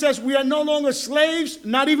on and he says, we are no longer slaves,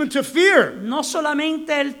 not even to fear. No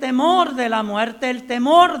solamente el temor de la muerte, el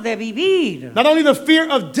temor de vivir. Not only the fear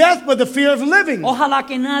of death, but the fear of living. Ojalá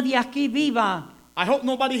que nadie aquí viva I hope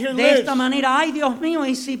nobody here de lives. esta manera. Ay, Dios mío,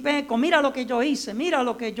 y si peco, mira lo que yo hice, mira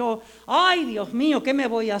lo que yo, ay, Dios mío, ¿qué me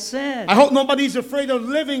voy a hacer? I hope nobody's afraid of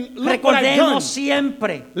living. Look what I've done. Recordemos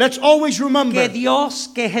siempre Let's always remember que Dios,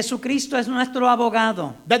 que Jesucristo es nuestro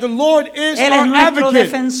abogado. that the Lord is Él our es nuestro advocate.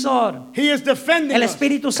 defensor. He is defending El us.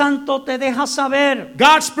 Espíritu Santo te deja saber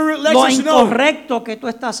God's Spirit lets lo us know incorrecto que tú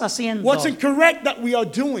estás haciendo. what's incorrect that we are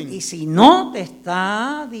doing. Y si no te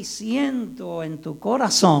está diciendo en tu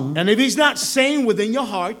corazón, And if he's not saying within your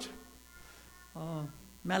heart,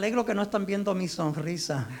 me alegro que no están viendo mi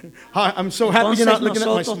sonrisa. I'm so happy you're Entonces not looking at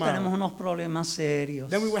my nosotros tenemos smile, unos problemas serios.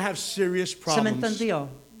 then we will have serious ¿Se me problems. entendió?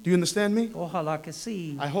 Do you understand me? Ojalá que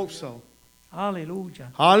sí. I hope so.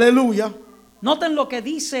 Aleluya. Hallelujah. Noten lo que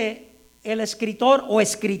dice el escritor o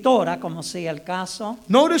escritora, como sea el caso.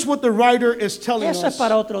 Notice what the writer is telling Eso es us.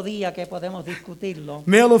 para otro día que podemos discutirlo.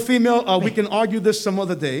 Male or female, we can argue this some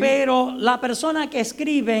other day. Pero la persona que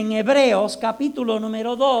escribe en Hebreos capítulo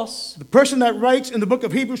número 2 The person that writes in the book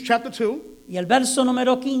of Hebrews chapter 2 y el verso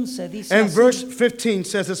número 15 dice and así, verse 15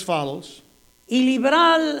 says as follows. y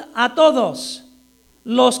librar a todos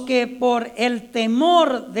los que por el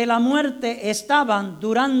temor de la muerte estaban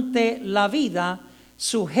durante la vida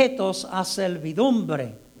sujetos a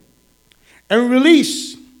servidumbre. And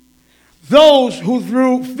release those who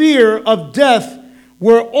through fear of death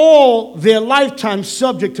were all their lifetime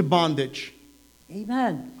subject to bondage.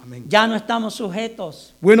 Amen. Amén. Ya no estamos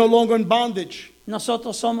sujetos. We're no longer in bondage.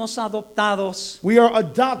 Nosotros somos adoptados. We are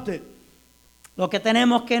adopted. Lo que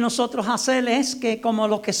tenemos que nosotros hacer es que como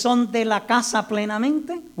los que son de la casa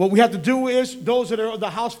plenamente, What we have to do is, those that are of the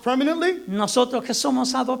house permanently, nosotros que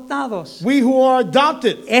somos adoptados, we who are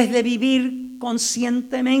adopted, es de vivir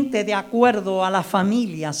conscientemente de acuerdo a la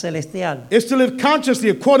familia celestial. is to live consciously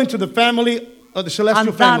according to the family of the celestial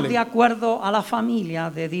Andar de family. acuerdo a la familia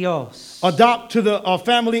de Dios. Adopt to the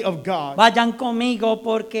family of God. Vayan conmigo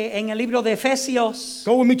porque en el libro de Efesios,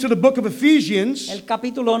 Go with me to the book of Ephesians, el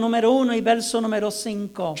capítulo número 1 y verso número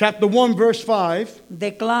 5, chapter 1, verse 5.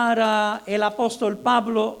 declara el apóstol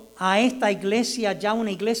Pablo a esta iglesia ya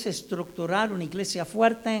una iglesia estructural, una iglesia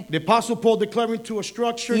fuerte. The Apostle Paul declaring to a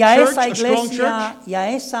structured Y a church, esa a strong church, iglesia y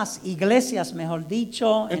a esas iglesias, mejor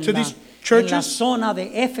dicho, And en to la, these en la churches, zona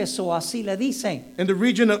de Éfeso, así le dice. in the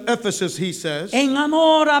region of Ephesus, he says, En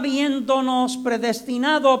amor habiéndonos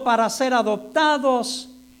predestinado para ser adoptados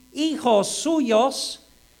hijos suyos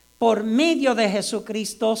por medio de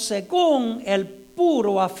Jesucristo según el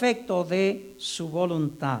puro afecto de su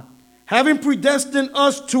voluntad. having predestined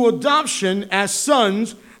us to adoption as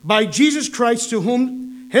sons by Jesus Christ, to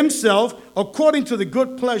whom himself, according to the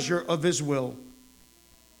good pleasure of his will.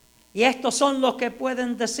 Y estos son los que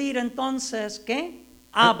pueden decir entonces que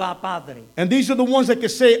Abba Padre. And these are the ones that can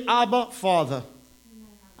say, Abba, Father.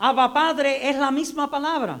 Abba Padre es la misma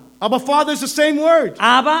palabra. Abba, Father is the same word.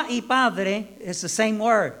 Abba y Padre is the same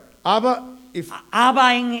word. Abba, if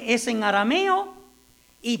Abba es en arameo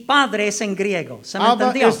y Padre es en griego. ¿Se me Abba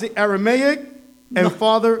entendió? is the Aramaic and No.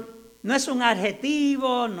 Father, No es un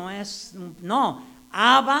adjetivo, no.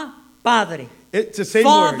 Abba, Padre. it's the same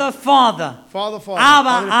Father, word. Father. Father, Father. Abba,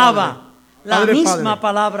 Padre, Abba. Padre. La Padre, misma Padre.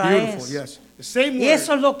 palabra Beautiful, es. yes. The same Y word.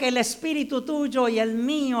 eso es lo que el espíritu tuyo y el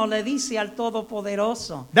mío le dice al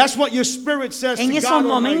Todopoderoso. That's what your spirit says En to esos God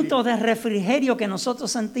Almighty. momentos de refrigerio que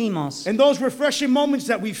nosotros sentimos. In those refreshing moments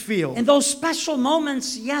that we feel. In those special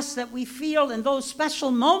moments, yes, that we feel in those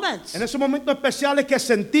special moments. En esos momentos especiales que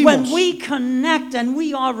sentimos. When we connect and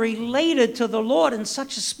we are related to the Lord in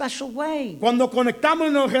such a special way. Cuando conectamos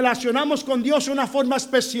y nos relacionamos con Dios de una forma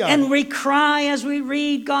especial. And we cry as we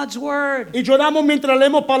read God's word. Y lloramos mientras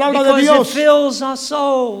leemos palabra de Because it Dios. fills our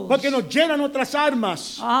souls. Porque nos llena nuestras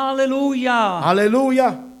almas. Hallelujah.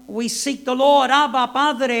 Aleluya. We seek the Lord. Abba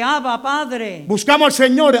Padre, Abba Padre. Buscamos al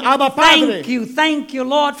Señor, Abba Padre. Thank you,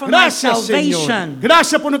 Lord, for my Gracias, Señor. salvation.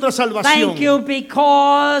 Gracias por nuestra salvación. Thank you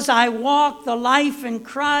because I walk the life in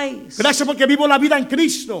Christ. Gracias porque vivo la vida en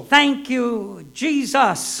Cristo. Thank you,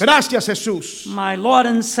 Jesus, Gracias, Jesús, my Lord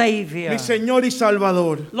and Savior. mi Señor y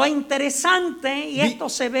Salvador. Lo interesante, y The- esto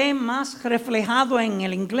se ve más reflejado en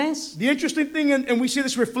el inglés The interesting thing, and we see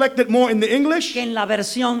this reflected more in the English que en la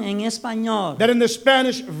versión en español. than in the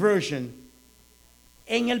Spanish version.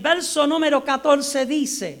 En el verso número 14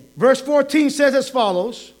 dice, Verse 14 says as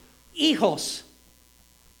follows, hijos,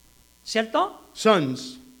 ¿cierto?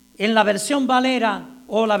 sons. En la versión Valera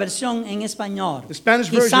o la versión en español. The Spanish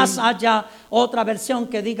Quizás version- haya otra versión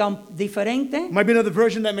que diga diferente. Might be another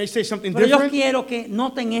version that may say something Pero yo different. quiero que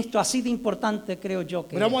noten esto, así de importante creo yo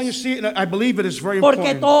que But I want you to es. see it, and I believe it is very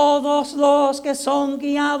Porque important. todos los que son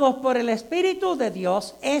guiados por el Espíritu de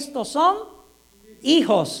Dios, estos son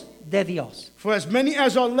hijos de Dios. For as many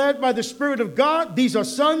as are led by the Spirit of God, these are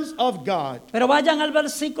sons of God. Pero vayan al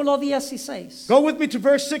versículo 16. Go with me to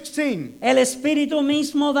verse 16. El Espíritu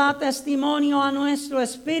mismo da testimonio a nuestro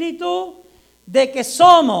espíritu de que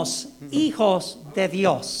somos hijos de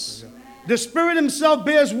Dios. The Spirit Himself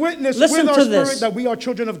bears witness Listen with our to spirit this. that we are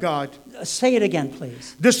children of God. Say it again,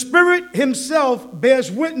 please. The Spirit Himself bears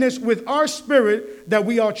witness with our spirit that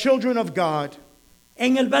we are children of God.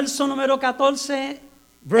 En el verso número 14,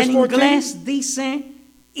 Verse en 14. inglés dice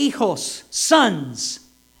hijos, sons.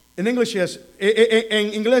 In English, yes.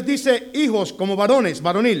 En inglés dice hijos como varones,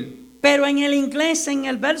 varonil. Pero en el inglés, en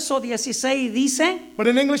el verso 16 dice But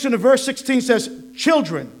in English, in the verse 16 says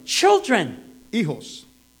children, children. hijos,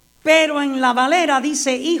 Pero en la Valera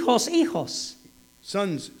dice hijos, hijos.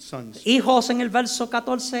 sons, sons. Hijos en el verso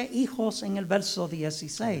 14, hijos en el verso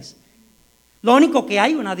 16. Lo único que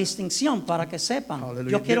hay una distinción para que sepan.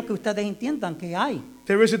 Hallelujah. Yo quiero que ustedes entiendan que hay.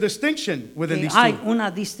 There is a distinction within Que these hay two.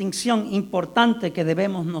 una distinción importante que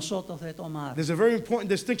debemos nosotros de tomar. There's a very important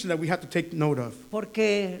distinction that we have to take note of.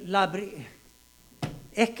 Porque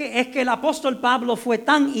es que el apóstol Pablo fue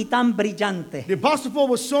tan y tan brillante. The Apostle Paul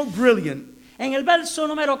was so brilliant. En el verso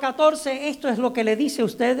número 14, esto es lo que le dice a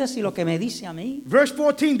ustedes y lo que me dice a mí. Verse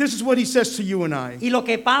 14, this is what he says to you and I. Y lo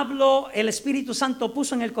que Pablo, el Espíritu Santo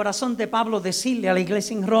puso en el corazón de Pablo decirle a la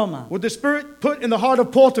iglesia en Roma. What the Spirit put in the heart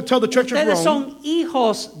of Paul to tell the church of Ustedes Rome, son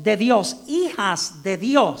hijos de Dios, hijas de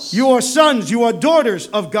Dios. you are sons, you are daughters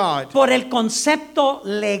of God. Por el concepto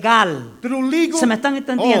legal. Through legal, ¿Se me están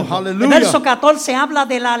entendiendo? Oh, El hallelujah. verso 14 habla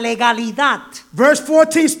de la legalidad. Verse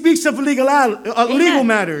 14 speaks of legal Amen.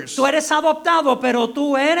 matters. Tú eres adoptado, pero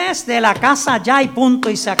tú eres de la casa ya y punto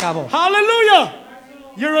y se acabó. Hallelujah!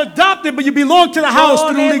 You're adopted, but you belong to the house Yo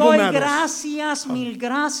through le legal doy matters. gracias, mil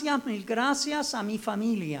gracias a mi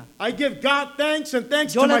familia. I give God thanks and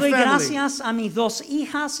thanks Yo to le my doy family. gracias a mis dos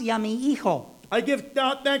hijas y a mi hijo. I give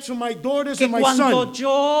thanks for my daughters que and my cuando son.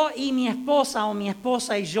 yo y mi esposa, o mi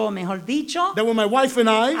esposa y yo, mejor dicho, That when my wife and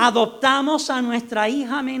I adoptamos a nuestra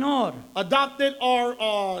hija menor, adopted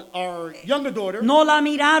our younger daughter, no la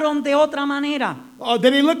miraron de otra manera. they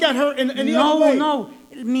didn't look at her in any other No, way. no.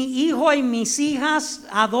 Mi hijo y mis hijas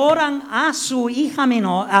adoran a su hija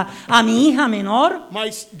menor, a mi hija menor,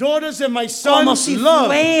 My daughters and my como sons si love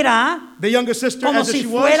fuera, the younger sister como as if si she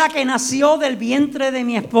fuera was, que nació del vientre de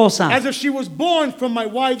mi esposa. as if she was born from my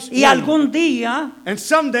wife's Y womb. algún día And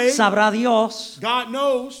someday, sabrá Dios, God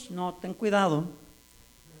knows, no, ten cuidado,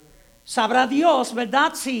 sabrá Dios,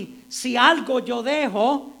 ¿verdad? Si algo yo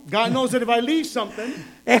dejo, God knows that if I leave something,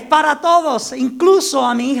 es para todos, incluso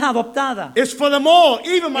a mi hija adoptada. it's for them all,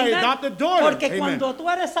 even my Amen. adopted daughter. Porque Amen. cuando tú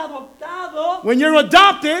eres adoptado When you're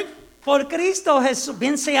adopted por Cristo Jesús,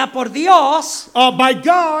 bien sea por Dios, by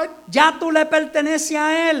God, ya tú le perteneces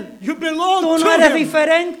a Él. you belong Tú to no eres Him.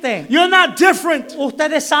 diferente. You're not different.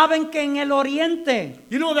 Ustedes saben que en el Oriente,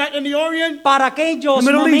 You know that in the Orient, para aquellos The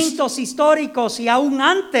Middle momentos históricos y aún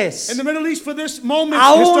antes, in the Middle East, for this moment,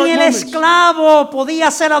 aún historic el moments, esclavo podía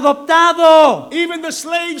ser adoptado even the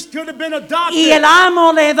slaves could have been adopted. y el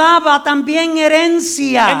amo le daba también And the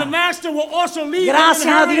herencia. master will also leave them Gracias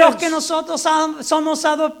a Dios que inheritance. nosotros somos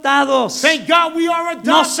adoptados. Thank God we are No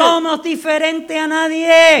adopted. somos diferentes a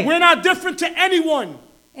nadie We're not different to anyone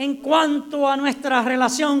en cuanto a nuestra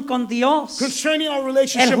relación con Dios. concerning our El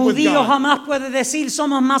relationship with judío God. jamás puede decir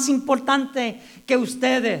somos más importantes que The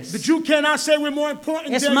ustedes. Jew cannot say we're more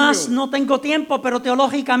important Es than más, you. no tengo tiempo, pero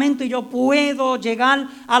teológicamente yo puedo llegar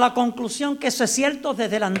a la conclusión que eso es cierto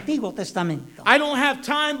desde el Antiguo Testamento. I don't have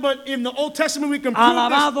time, but in the Old Testament we can prove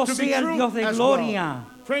Alabado this to be sea el true Dios de as gloria.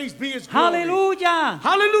 well. Praise be His glory. Aleluya.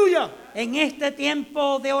 Hallelujah. En este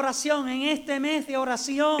tiempo de oración, en este mes de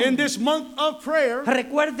oración, In this month of prayer,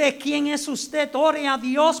 recuerde quién es usted. Ore a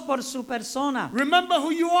Dios por su persona. remember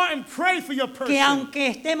who you are and pray for your Que person. aunque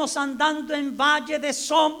estemos andando en valle de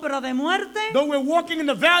sombra de muerte, Though we're walking in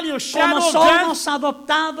the valley of como shadow of somos death,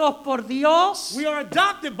 adoptados por Dios, we are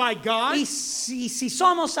adopted by God. y si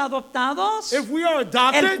somos adoptados, If we are el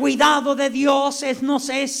adopted, cuidado de Dios nos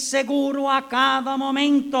es seguro a cada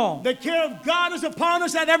momento. the care of God is upon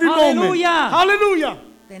us at every Hallelujah. moment. Hallelujah.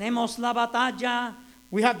 Tenemos la batalla,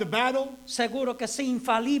 We have the battle. seguro que sí,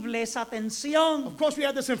 infalible esa tensión, Of course, we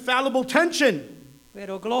have this infallible tension.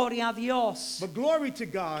 pero gloria a Dios But glory to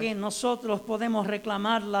God que nosotros podemos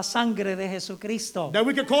reclamar la sangre de Jesucristo. that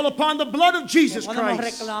we can call upon the blood of Jesus Podemos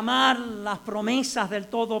Christ. reclamar las promesas del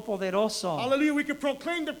Todopoderoso. Hallelujah. We can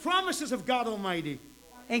proclaim the promises of God Almighty.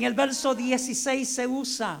 En el verso 16 se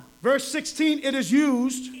usa Verse 16, it is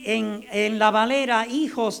used, en la Valera,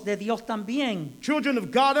 hijos de Dios también. children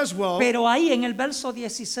of God as well. Pero ahí en el verso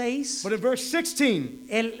 16, But in verse 16,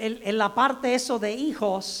 en la parte eso de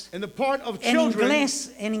hijos, in the part of en children,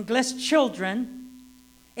 inglés children,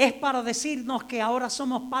 es para decirnos que ahora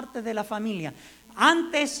somos parte de la familia.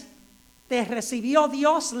 Antes te recibió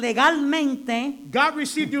Dios legalmente God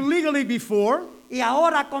received you legally before, y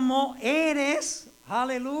ahora como eres,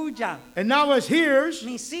 aleluya. and now as heirs,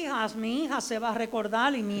 Mi hija se va a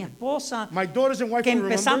recordar y mi esposa my daughters and wife que will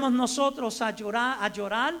empezamos remember nosotros a llorar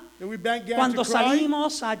that we began cuando to cry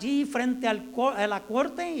salimos allí frente a la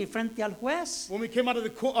corte y frente al juez when we came out of the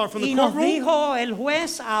from y the nos courtroom. dijo el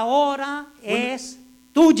juez ahora es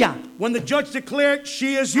tuya. When the judge declared,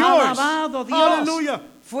 she is yours. Alabado Dios. Hallelujah.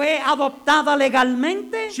 Fue adoptada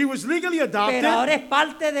legalmente, She was legally pero adopted, ahora es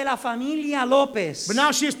parte de la familia López. but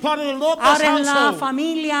now she is part of the Lopez Ahora es la household.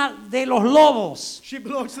 familia de los lobos. She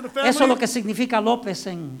belongs to the family Eso es lo que significa López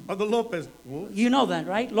en... of the Lopez. You know that,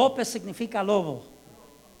 right? López significa lobo.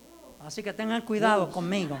 Así que tengan cuidado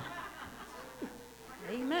conmigo.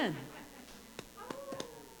 Amen.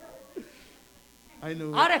 I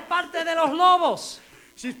know. Ahora es parte de los lobos.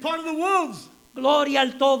 She's part of the wolves. Gloria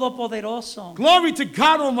al Todopoderoso. Glory to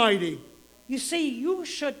God Almighty. You see, you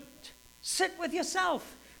should sit with yourself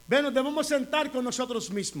Ven, nos debemos sentar con nosotros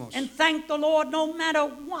mismos and thank the Lord no matter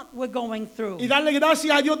what we're going through. y darle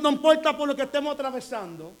gracias a Dios, no importa por lo que estemos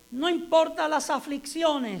atravesando. No importa las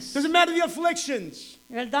aflicciones. Doesn't matter the afflictions.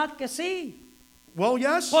 ¿Verdad que sí? Well,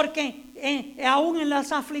 yes. Porque aún en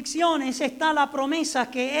las aflicciones está la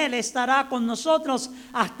promesa que Él estará con nosotros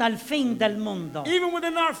hasta el fin del mundo. Even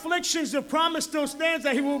within our afflictions, the promise still stands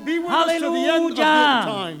that He will be with us to the end of the Hallelujah.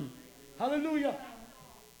 time. Hallelujah.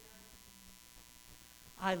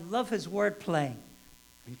 I love his wordplay.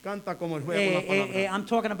 Me encanta como él juega con la palabra. I'm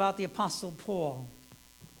talking about the Apostle Paul.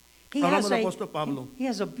 He Hablando has, del apóstol Pablo. he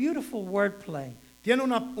has a beautiful wordplay. Tiene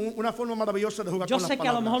una forma maravillosa de jugar Yo con las sé que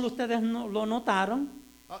a lo mejor palabras. ustedes no lo notaron,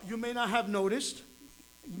 You may not have noticed.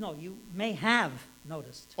 No, you may have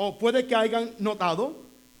noticed O puede que hayan notado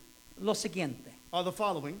lo siguiente. the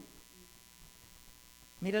following.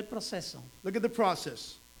 Mira el proceso. Look at the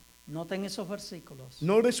process. Noten esos versículos.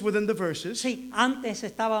 Notice within the verses, Sí, antes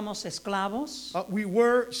estábamos esclavos we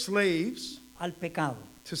were slaves al pecado.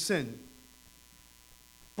 to sin.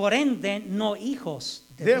 Por ende, no hijos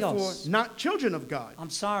de Therefore, Dios. not children of God. I'm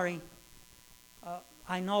sorry.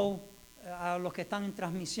 I know a los que están en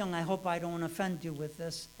transmisión, I hope I don't offend you with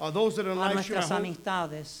this. Those that are in A live stream, I nuestras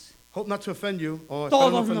amistades. hope not to offend you. Or espero no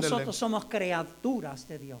Todos ofenderle. nosotros somos criaturas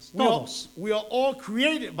de Dios. We are, Todos. we are all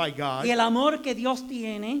created by God. Y el amor que Dios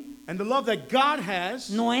tiene And the love that God has,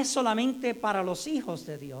 no es solamente para los hijos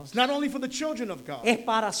de Dios. it's not only for the children of God, Es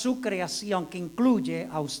para su creación, que incluye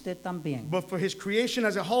a usted también. but for his creation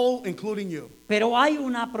as a whole, including you. Pero hay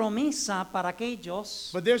una promesa para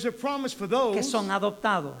aquellos But there's a promise for que those son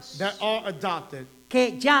adoptados. that are adopted,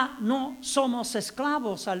 Que ya no somos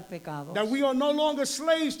esclavos al pecado, that we are no longer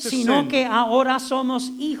slaves to sino sin, que ahora somos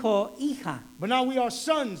hijo, hija. but now we are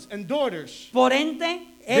sons and daughters. Por ende,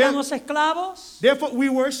 éramos esclavos, Therefore, we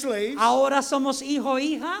were slaves. ahora somos hijo,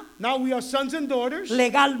 hija. Now we are sons and daughters.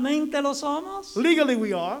 Legalmente lo somos. Legally,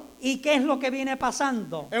 we are. ¿Y qué es lo que viene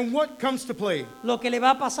pasando? And what comes to play? Lo que le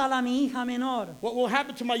va a pasar a mi hija menor. What will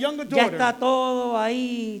happen to my younger Ya daughter? está todo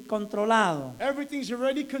ahí controlado. Everything's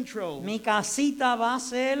already controlled. Mi casita va a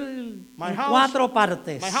ser My en house- 4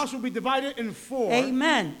 partes. My house will be divided in 4.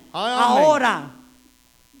 Amen. Amen. Ahora.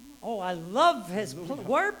 Oh, I love his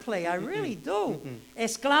wordplay. I really do.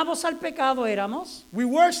 Esclavos al pecado éramos. We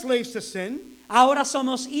were slaves to sin. Ahora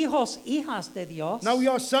somos hijos, hijas de Dios. Now we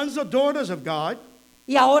are sons or daughters of God.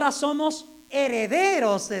 Y ahora somos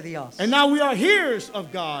herederos de Dios. And now we are heirs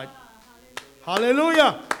of God.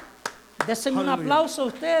 Hallelujah. Desen un Hallelujah. aplauso a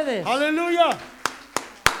ustedes. Hallelujah.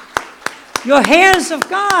 You're heirs of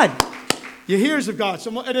God. You're heirs of God.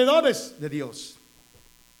 Somos heredores de Dios.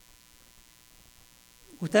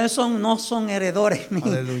 Ustedes no son heredores míos.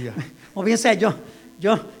 Hallelujah. O bien sea, yo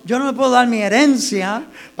no me puedo dar mi herencia.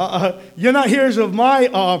 You're not heirs of my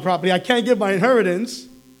property. I can't give my inheritance.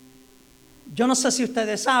 Yo no sé si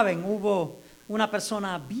ustedes saben, hubo una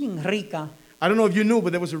persona bien rica I don't know if you knew,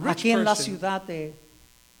 but there was a rich aquí en la person ciudad de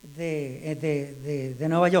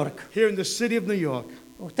Nueva York. here in the city of New York.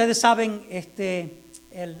 Ustedes saben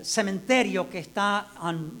el cementerio que está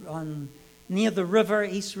near the river,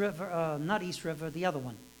 East River, not East River, the other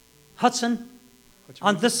one, Hudson,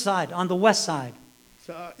 on this side, on the west side.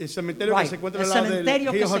 El cementerio Right, que se encuentra el al lado del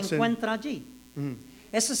cementerio que río se Hudson. encuentra allí.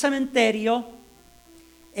 Ese cementerio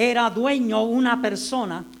era dueño una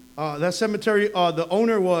persona That cemetery, the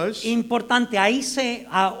owner was, importante. Ahí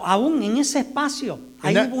aún en ese espacio,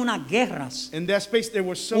 ahí that- hubo unas guerras in that space there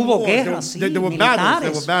was some Hubo wars. guerras, sí, There were battles.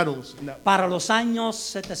 There militares. were battles. in that- para los años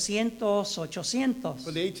 700, 800.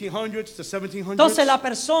 From the 1800s to 1700s. Entonces la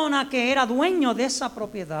persona que era dueño de esa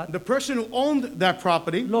propiedad, The person who owned that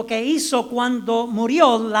property, lo que hizo cuando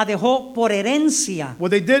murió, la dejó por herencia.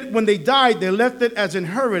 what they did when they died, they left it as Y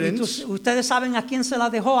inheritance. ustedes saben a quién se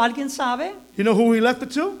la dejó. ¿Alguien sabe? You know who he left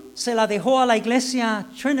it to? Se la dejó a la iglesia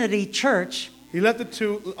Trinity Church. He left it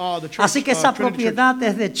to the church. Así que esa Trinity Church. propiedad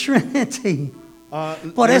es de Trinity.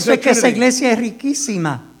 Por There's eso a es que esa Trinity. iglesia es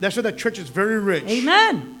riquísima. That's why that church is very rich.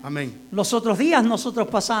 Amen. Amen. Los otros días nosotros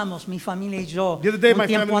pasamos, mi familia y yo, The other day, un my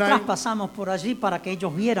tiempo family and atrás I- pasamos por allí para que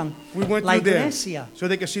ellos vieran We went la through there iglesia. so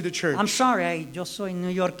they could see the church. I'm sorry, yo soy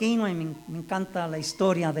neoyorquino y me encanta la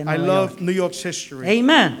historia de I Nueva love York. New York's history.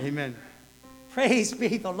 Amen. Amen. Praise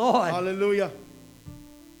be the Lord. Hallelujah.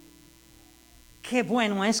 Qué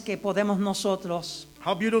bueno es que podemos nosotros.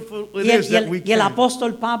 How beautiful it Y el, is that we y el can.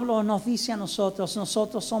 apóstol Pablo nos dice a nosotros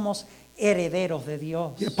somos herederos de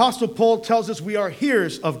Dios. The Apostle Paul tells us we are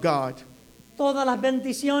heirs of God. Todas las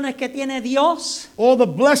bendiciones que tiene Dios All the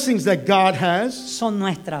blessings that God has son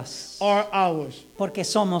nuestras, are ours porque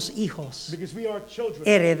somos hijos, because we are children,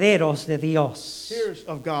 herederos de Dios. heirs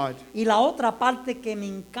of God. Y la otra parte que me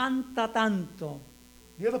encanta tanto,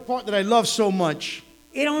 The other part that I love so much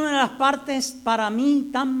era una de las partes para mí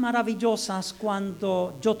tan maravillosas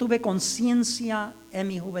cuando yo tuve conciencia en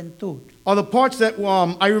mi juventud. are the parts that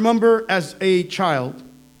I remember as a child,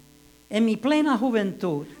 En mi plena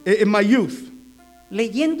juventud, in my youth,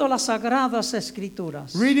 leyendo las Sagradas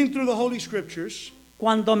Escrituras, reading through the Holy Scriptures.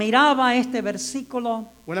 cuando miraba este versículo,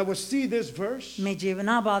 when I would see this verse, me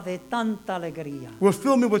llenaba de tanta alegría. will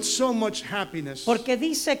fill me with so much happiness. Porque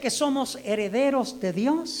dice que somos herederos de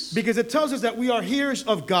Dios, Because it tells us that we are heirs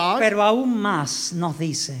of God, pero aún más nos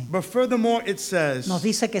dice. but furthermore it says, Nos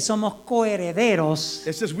dice que somos coherederos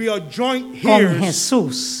it says we are joint con heirs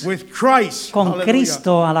Jesús, with Christ. con Hallelujah.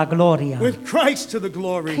 Cristo a la gloria. With Christ to the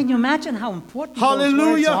glory. Can you imagine how important those words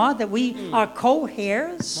Hallelujah. are? That we are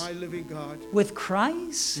co-heirs My living God. with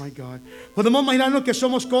Christ. My God. Podemos imaginarnos que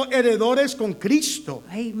somos coheredores con Cristo.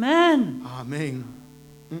 Amen. Amén.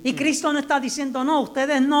 Y Cristo no está diciendo, no,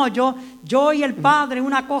 ustedes no, yo y el Padre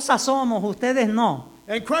una cosa somos, ustedes no.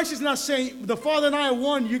 And Christ is not saying, the Father and I are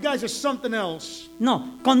one, you guys are something else.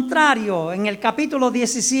 No, contrario, en el capítulo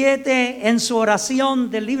 17, en su oración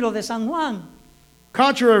del libro de San Juan,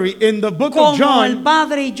 Contrary, in the book of como el John,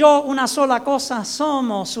 Padre y yo una sola cosa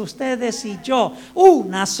somos, ustedes y yo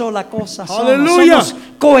una sola cosa somos. Hallelujah. Somos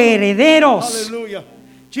coherederos hallelujah.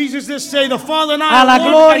 Jesus did say, the Father and I a la are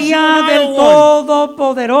one, as you gloria and I del are one.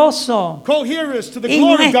 Todopoderoso. Co-heirs to the Y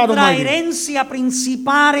glory of God nuestra Almighty. herencia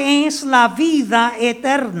principal es la vida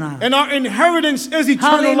eterna. And our inheritance is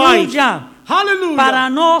eternal life. Aleluya. Hallelujah. Para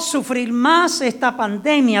no sufrir más esta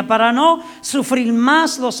pandemia, para no sufrir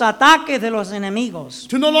más los ataques de los enemigos,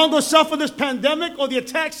 To no longer suffer this pandemic or the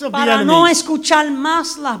attacks of the para no enemies. escuchar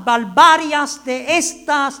más las barbarias de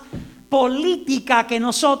estas políticas que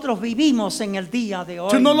nosotros vivimos en el día de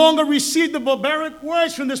To no hoy. longer receive the barbaric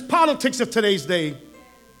words from this politics of today's day.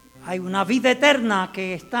 Hay una vida eterna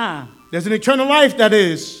que está There's an eternal life that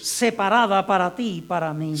is separada para ti y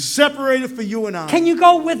para mí. separated for you and I. Can you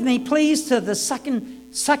go with me, please, to the second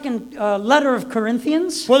letter of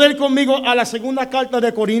Corinthians? ¿Puede ir conmigo a la segunda carta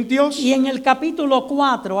de Corintios? Y en el capítulo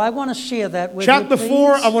 4, I want to share that with Chapter you,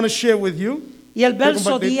 4, please. I want to share with you. Y el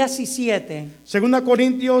verso compartir. 17. Segunda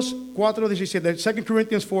Corintios 4:17. 2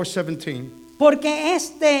 Corinthians 4:17. Porque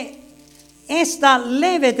esta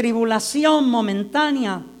leve tribulación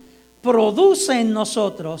momentánea produce en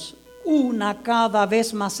nosotros una cada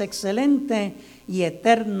vez más excelente y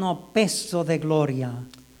eterno peso de gloria.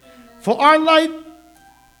 For our light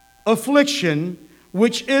affliction,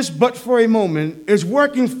 which is but for a moment, is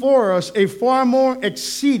working for us a far more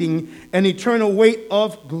exceeding and eternal weight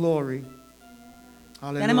of glory.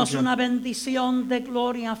 Tenemos Hallelujah. una bendición de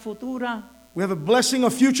gloria futura. We have a blessing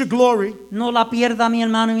of future glory. No la pierda mi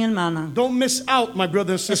hermano y mi hermana. Don't miss out, my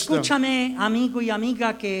brother and sister. Escúchame, amigo y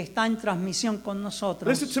amiga que está en transmisión con nosotros.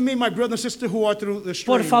 Listen to me, my brother and sister who are through the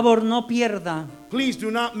Por stream. favor, no pierda. Please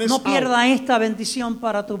do not miss No out. pierda esta bendición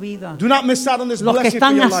para tu vida. Do not miss out on this Los que blessing for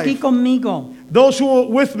están your aquí life. conmigo, Those who are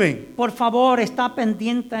with me, por favor, está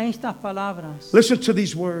pendiente a estas palabras. listen to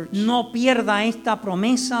these words. No pierda esta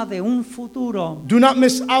promesa de un futuro. Do not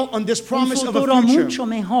miss out on this Un promise of futuro a future. mucho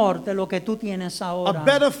mejor de lo que tú tienes A ahora.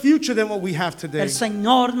 better future than what we have today. El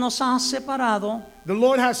Señor nos ha separado The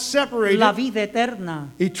Lord has separated la vida eterna.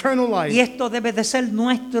 eternal Y life. esto debe de ser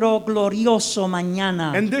nuestro glorioso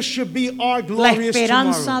mañana. And this should be our La glorious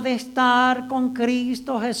esperanza tomorrow. de estar con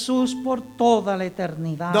Cristo Jesús por toda la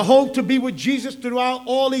eternidad. The hope to be with Jesus throughout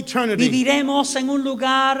all eternity. Viviremos en un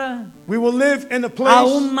lugar We will live in a place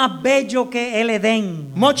aún más bello que el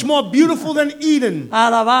Edén. much more beautiful than Eden.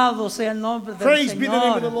 Alabado sea el nombre del Praise be the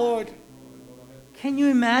name of the Señor. Lord. Can you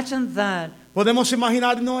imagine that? Podemos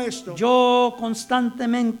imaginarnos esto. Yo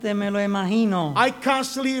constantemente me lo imagino. I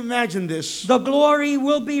constantly imagine this. The glory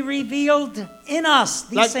will be revealed in us.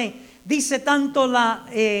 Dice tanto la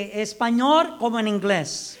español como en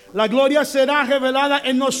inglés. La gloria será revelada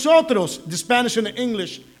en nosotros. The Spanish and the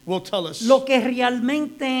English will tell us. Lo que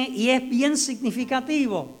realmente y es bien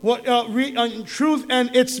significativo. What in truth, and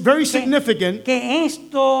it's very significant. Que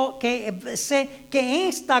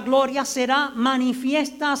esta gloria será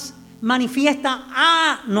manifiesta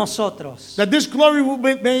a nosotros. That this glory will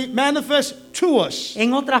be manifest to us.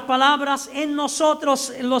 En otras palabras, en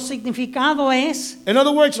nosotros lo significado es, In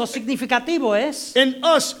other words, lo significativo es in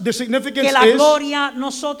us, the significance que la is gloria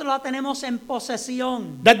nosotros la tenemos en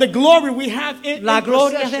posesión. that the glory we have in La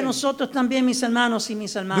gloria es de possession. nosotros también, mis hermanos y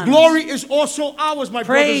mis The hermanas. glory is also ours, my brothers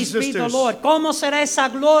Praise and be the sisters. Lord. ¿Cómo será esa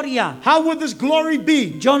gloria? How will this glory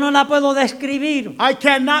be? Yo no la puedo describir. I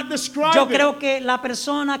cannot describe Yo it. creo que la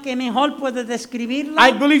persona que mejor puede describirla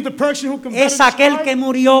I believe the person who can better es aquel describe que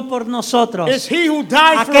murió por nosotros. nosotros. It's He who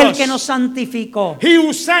died for Aquel us. que nos santificó. He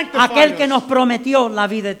who sanctified Aquel que us. nos prometió la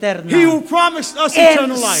vida eterna. He who promised us Él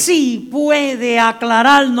eternal life. sí puede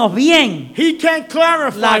aclararnos bien He can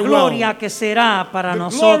clarify la well gloria que será para the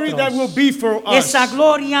nosotros. glory that will be for us. Esa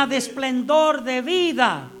gloria de esplendor de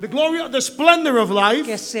vida The glory, the splendor of life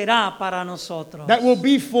que será para nosotros. that will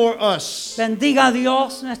be for us. Bendiga a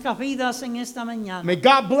Dios nuestras vidas en esta mañana. May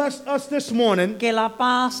God bless us this morning. Que la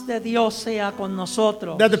paz de Dios sea con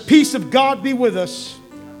nosotros. That the peace of God be with us.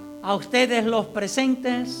 A ustedes los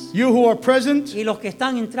presentes You who are present, y los que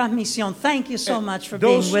están en transmisión, thank you so much for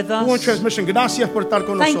those being with who are in us. transmission, gracias por estar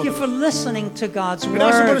con Thank you nosotros. for listening to God's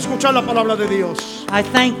Gracias por word. escuchar la palabra de Dios. I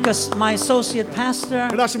thank my associate pastor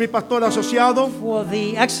Gracias mi pastor asociado for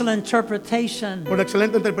the excellent interpretation por la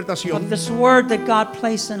excelente of interpretación this word that God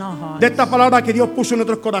placed in our de hearts. esta palabra que Dios puso en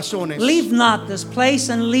nuestros corazones. Leave not this place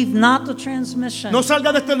and leave not the transmission No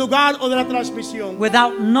salga de este lugar o de la transmisión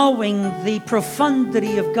without knowing the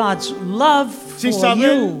profundity of God's love sin for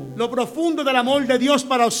saber you. lo profundo del amor de Dios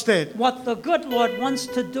para usted. What the good Lord wants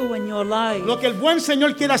to do in your life. Lo que el buen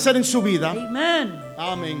Señor quiere hacer en su vida. Amen.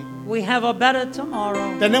 Amén. We have a better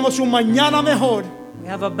tomorrow. Tenemos un mañana mejor. We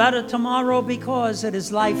have a better tomorrow because it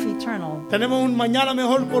is life eternal. Tenemos un mañana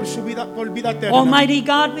mejor por su vida, por vida eterna. Almighty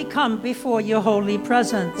God, we come before your holy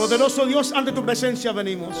presence, Poderoso Dios, ante tu presencia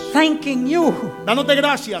venimos. thanking you Dándote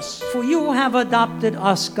gracias for you have adopted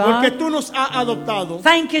us, porque God. tú nos has adoptado.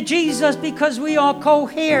 Thank you, Jesus, because we are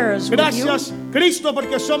co-heirs with you Gracias, Cristo,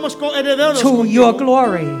 porque somos coherederos to your contigo.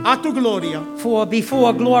 glory. A tu gloria. For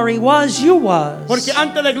before glory was, you was. Porque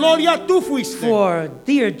antes de gloria tú fuiste. For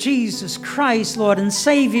dear Jesus Christ, Lord and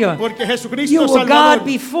Savior, Porque Jesucristo you were Salvador. God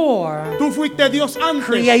before Tú fuiste Dios antes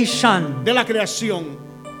creation. de la creación.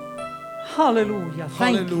 Hallelujah.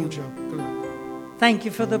 Thank you. Aleluya. Thank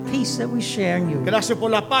you for the peace that we share in you. Gracias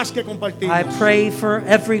por la paz que compartimos. I pray for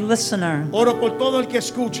every listener, Oro por todo el que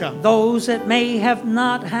escucha. those that may have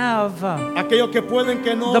not have Aquellos que pueden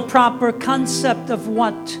que no the proper concept of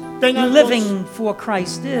what Tengan living for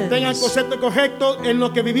Christ tengan is. concepto correcto en lo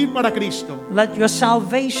que vivir para Cristo. Let your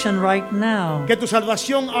salvation right now Que tu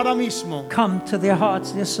salvación ahora mismo come to their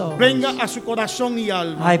hearts, their souls. venga a su corazón y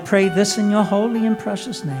alma. I pray this in your holy and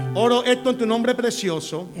precious name. Oro esto en tu nombre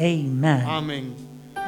precioso. Amen. Amén.